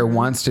 right? Or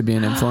wants to be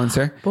an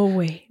influencer. But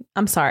wait,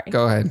 I'm sorry.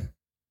 Go ahead.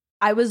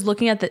 I was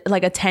looking at a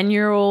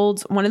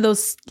 10-year-old, one of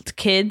those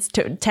kids,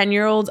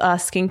 10-year-old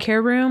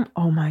skincare room.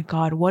 Oh my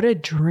God, what a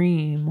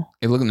dream.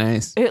 It looked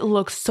nice. It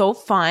looks so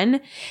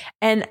fun.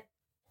 And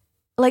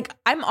like,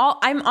 I'm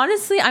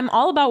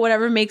all about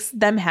whatever makes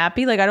them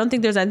happy. Like, I don't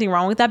think there's anything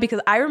wrong with that, because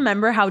I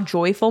remember how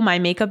joyful my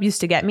makeup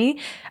used to get me.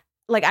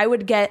 Like, I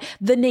would get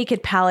the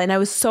Naked palette and I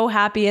was so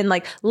happy, and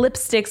like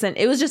lipsticks, and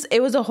it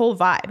was a whole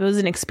vibe. It was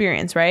an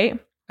experience, right?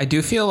 I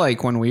do feel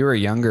like when we were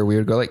younger, we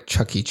would go like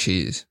Chuck E.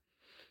 Cheese.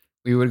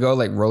 We would go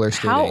like roller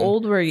skating. How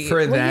old were you? For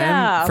Well,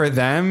 yeah. For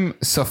them,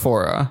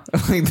 Sephora.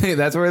 Like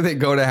that's where they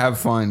go to have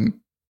fun.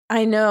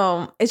 I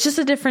know. It's just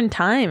a different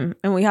time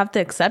and we have to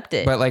accept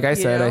it. But like I you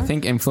said, know? I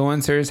think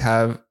influencers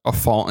have a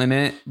fault in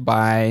it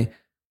by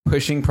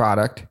pushing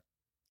product.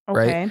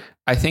 Okay. Right?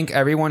 I think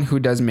everyone who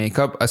does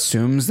makeup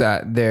assumes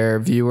that their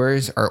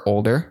viewers are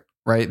older,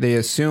 right? They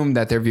assume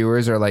that their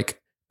viewers are like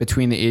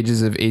between the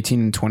ages of 18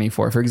 and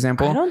 24, for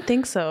example. I don't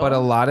think so. But a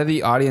lot of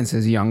the audience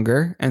is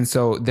younger. And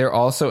so they're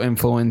also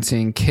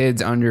influencing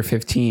kids under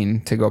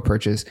 15 to go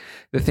purchase.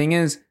 The thing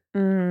is,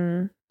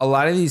 a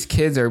lot of these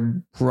kids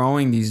are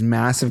growing these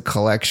massive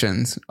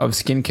collections of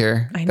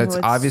skincare. I know, That's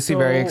it's obviously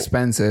very so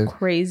expensive.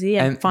 crazy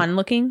and fun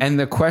looking. And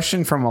the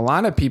question from a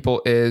lot of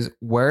people is,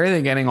 where are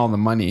they getting all the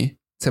money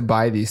to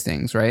buy these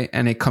things, right?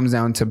 And it comes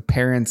down to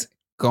parents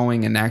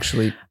going and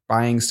actually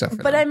buying stuff for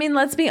But them. I mean,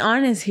 let's be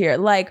honest here.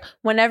 Like,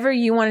 whenever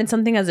you wanted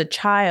something as a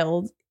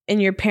child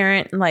and your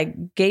parent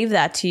like gave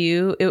that to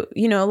you,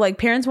 like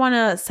parents want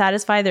to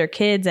satisfy their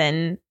kids,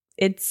 and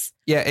it's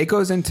Yeah, it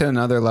goes into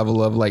another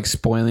level of like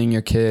spoiling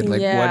your kid. Like,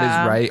 what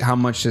Yeah. is right? How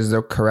much is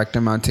the correct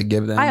amount to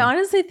give them? I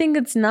honestly think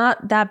it's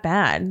not that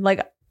bad.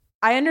 Like,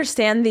 I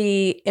understand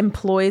the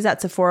employees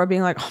at Sephora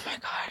being like, oh my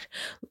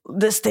God,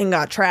 this thing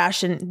got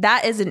trashed. And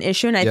that is an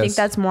issue. And I think Yes.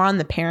 that's more on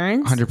the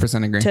parents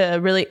 100% agree. to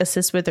really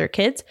assist with their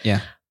kids.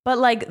 Yeah. But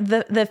like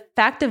the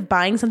fact of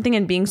buying something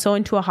and being so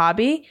into a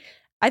hobby,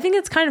 I think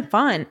it's kind of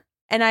fun.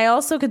 And I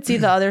also could see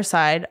the other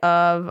side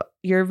of,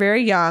 you're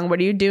very young. What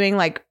are you doing?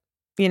 Like,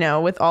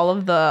 with all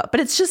of but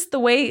it's just the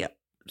way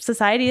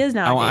society is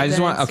now. I was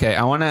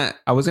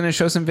going to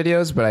show some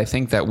videos, but I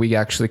think that we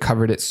actually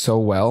covered it so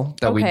well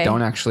that we Okay.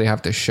 don't actually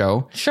have to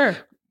show. Sure.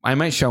 I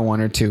might show one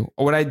or two.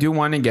 What I do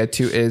want to get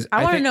to is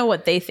I want to think- know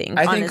what they think.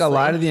 I think a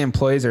lot of the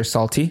employees are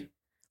salty.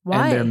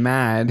 Why? And they're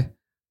mad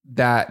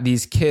that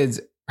these kids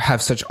have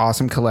such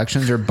awesome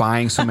collections or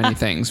buying so many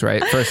things,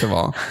 right? First of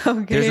all,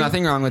 Okay. there's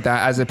nothing wrong with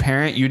that. As a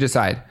parent, you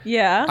decide.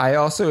 Yeah. I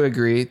also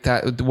agree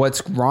that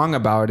what's wrong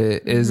about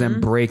it is them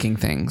breaking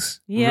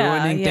things,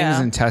 ruining things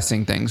and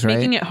testing things, right?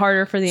 Making it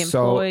harder for the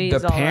employees. So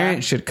the all parent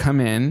that. should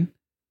come in,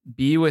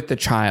 be with the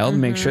child,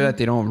 make sure that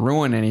they don't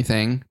ruin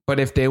anything. But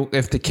if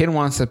the kid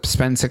wants to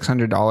spend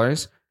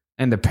 $600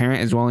 and the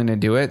parent is willing to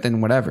do it, then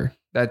whatever.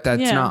 That's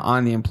not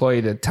on the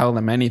employee to tell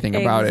them anything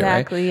about it, right?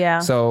 Exactly, yeah.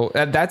 So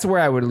that's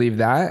where I would leave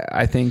that.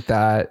 I think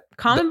that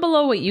Comment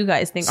below what you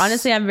guys think.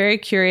 Honestly, I'm very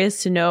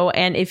curious to know.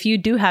 And if you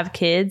do have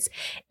kids,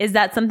 is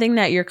that something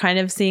that you're kind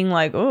of seeing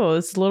like, oh,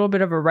 it's a little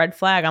bit of a red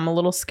flag. I'm a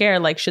little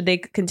scared. Like, should they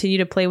continue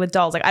to play with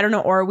dolls? Like, I don't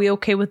know. Or are we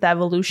okay with the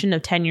evolution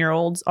of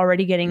 10-year-olds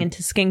already getting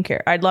into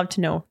skincare? I'd love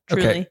to know,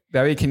 truly. Okay,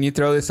 Debbie, can you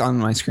throw this on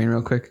my screen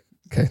real quick?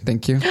 Okay,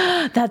 thank you.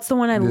 That's the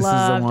one I This is the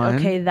loved. one.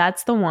 Okay,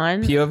 that's the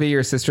one. POV,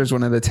 your sister's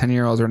one of the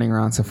 10-year-olds running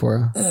around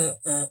Sephora.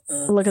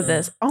 Look at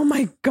this. Oh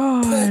my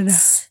God.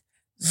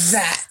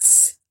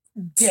 That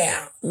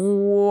down.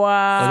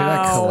 Wow. Look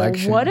at that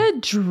collection. What a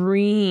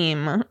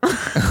dream.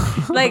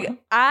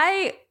 Like,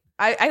 I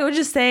would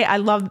just say I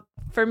love,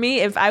 for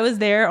me, if I was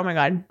there, oh my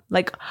God,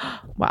 like,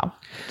 wow,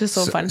 just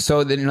so fun.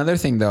 So then another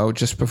thing though,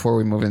 just before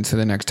we move into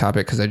the next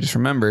topic, because I just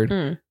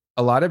remembered,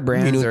 a lot of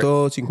brands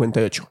Minuto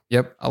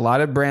 58. a lot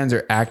of brands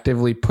are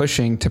actively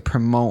pushing to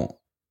promote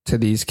to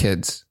these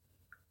kids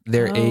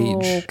their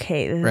age.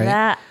 Okay, right?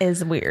 that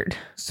is weird.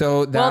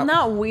 So that, Well,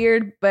 not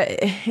weird, but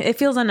it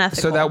feels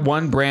unethical. so that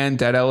one brand,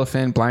 Dead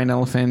Elephant, Blind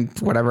Elephant,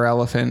 whatever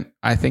elephant,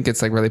 I think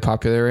it's like really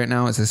popular right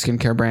now. It's a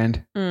skincare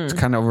brand. It's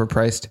kind of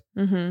overpriced.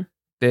 Mm-hmm.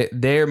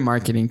 They're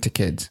marketing to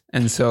kids.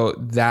 And so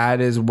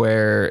that is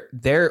where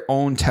their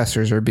own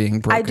testers are being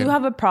broken. I do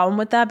have a problem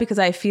with that because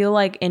I feel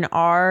like in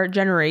our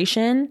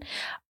generation,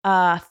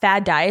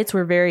 fad diets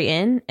were very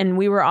in, and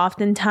we were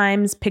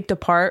oftentimes picked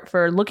apart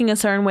for looking a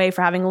certain way,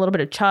 for having a little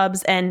bit of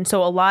chubs. And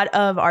so a lot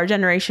of our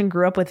generation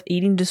grew up with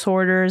eating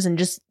disorders and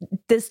just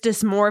this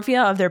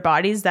dysmorphia of their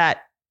bodies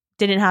that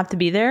didn't have to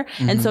be there.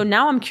 And so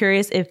now I'm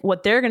curious if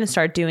what they're going to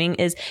start doing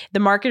is the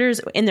marketers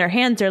in their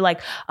hands, they're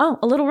like, oh,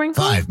 a little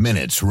wrinkle. 5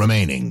 minutes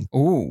remaining.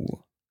 Ooh.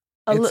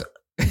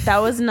 That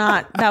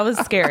was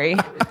scary.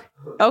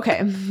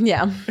 Okay.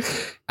 Yeah.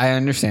 I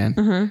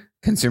understand.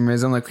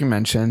 Consumerism, like we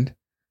mentioned,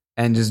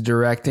 and just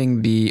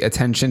directing the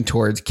attention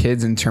towards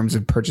kids in terms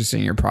of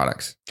purchasing your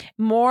products.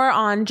 More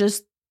on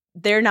just,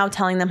 they're now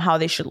telling them how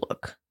they should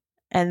look.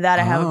 And that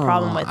I have a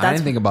problem with. I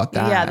didn't think about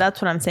that. Yeah,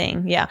 that's what I'm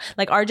saying. Yeah.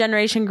 Like our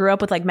generation grew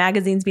up with like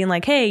magazines being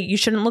like, hey, you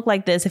shouldn't look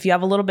like this if you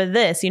have a little bit of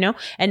this, you know?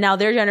 And now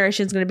their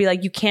generation is going to be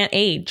like, you can't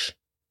age.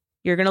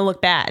 You're going to look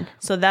bad.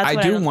 So that's I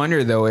what do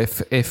wonder though,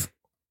 if,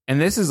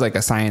 and this is like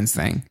a science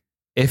thing,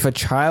 if a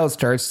child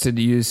starts to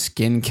use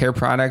skincare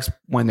products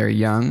when they're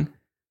young,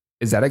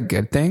 is that a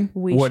good thing?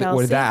 Would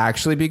that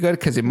actually be good?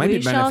 Because it might be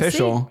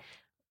beneficial.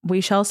 We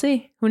shall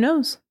see. Who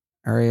knows?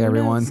 All right,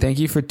 everyone. Thank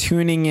you for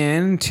tuning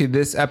in to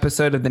this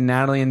episode of the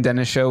Natalie and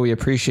Dennis Show. We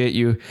appreciate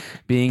you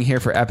being here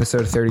for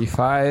episode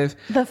 35.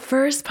 The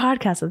first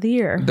podcast of the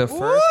year. The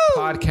first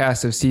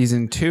podcast of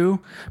season 2.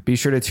 Be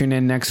sure to tune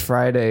in next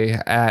Friday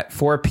at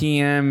 4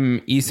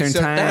 p.m. Eastern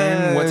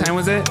time. What time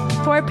was it?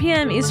 4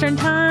 p.m. Eastern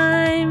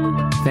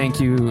time.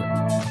 Thank you.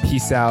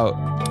 Peace out.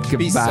 Goodbye.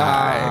 Peace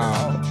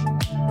out.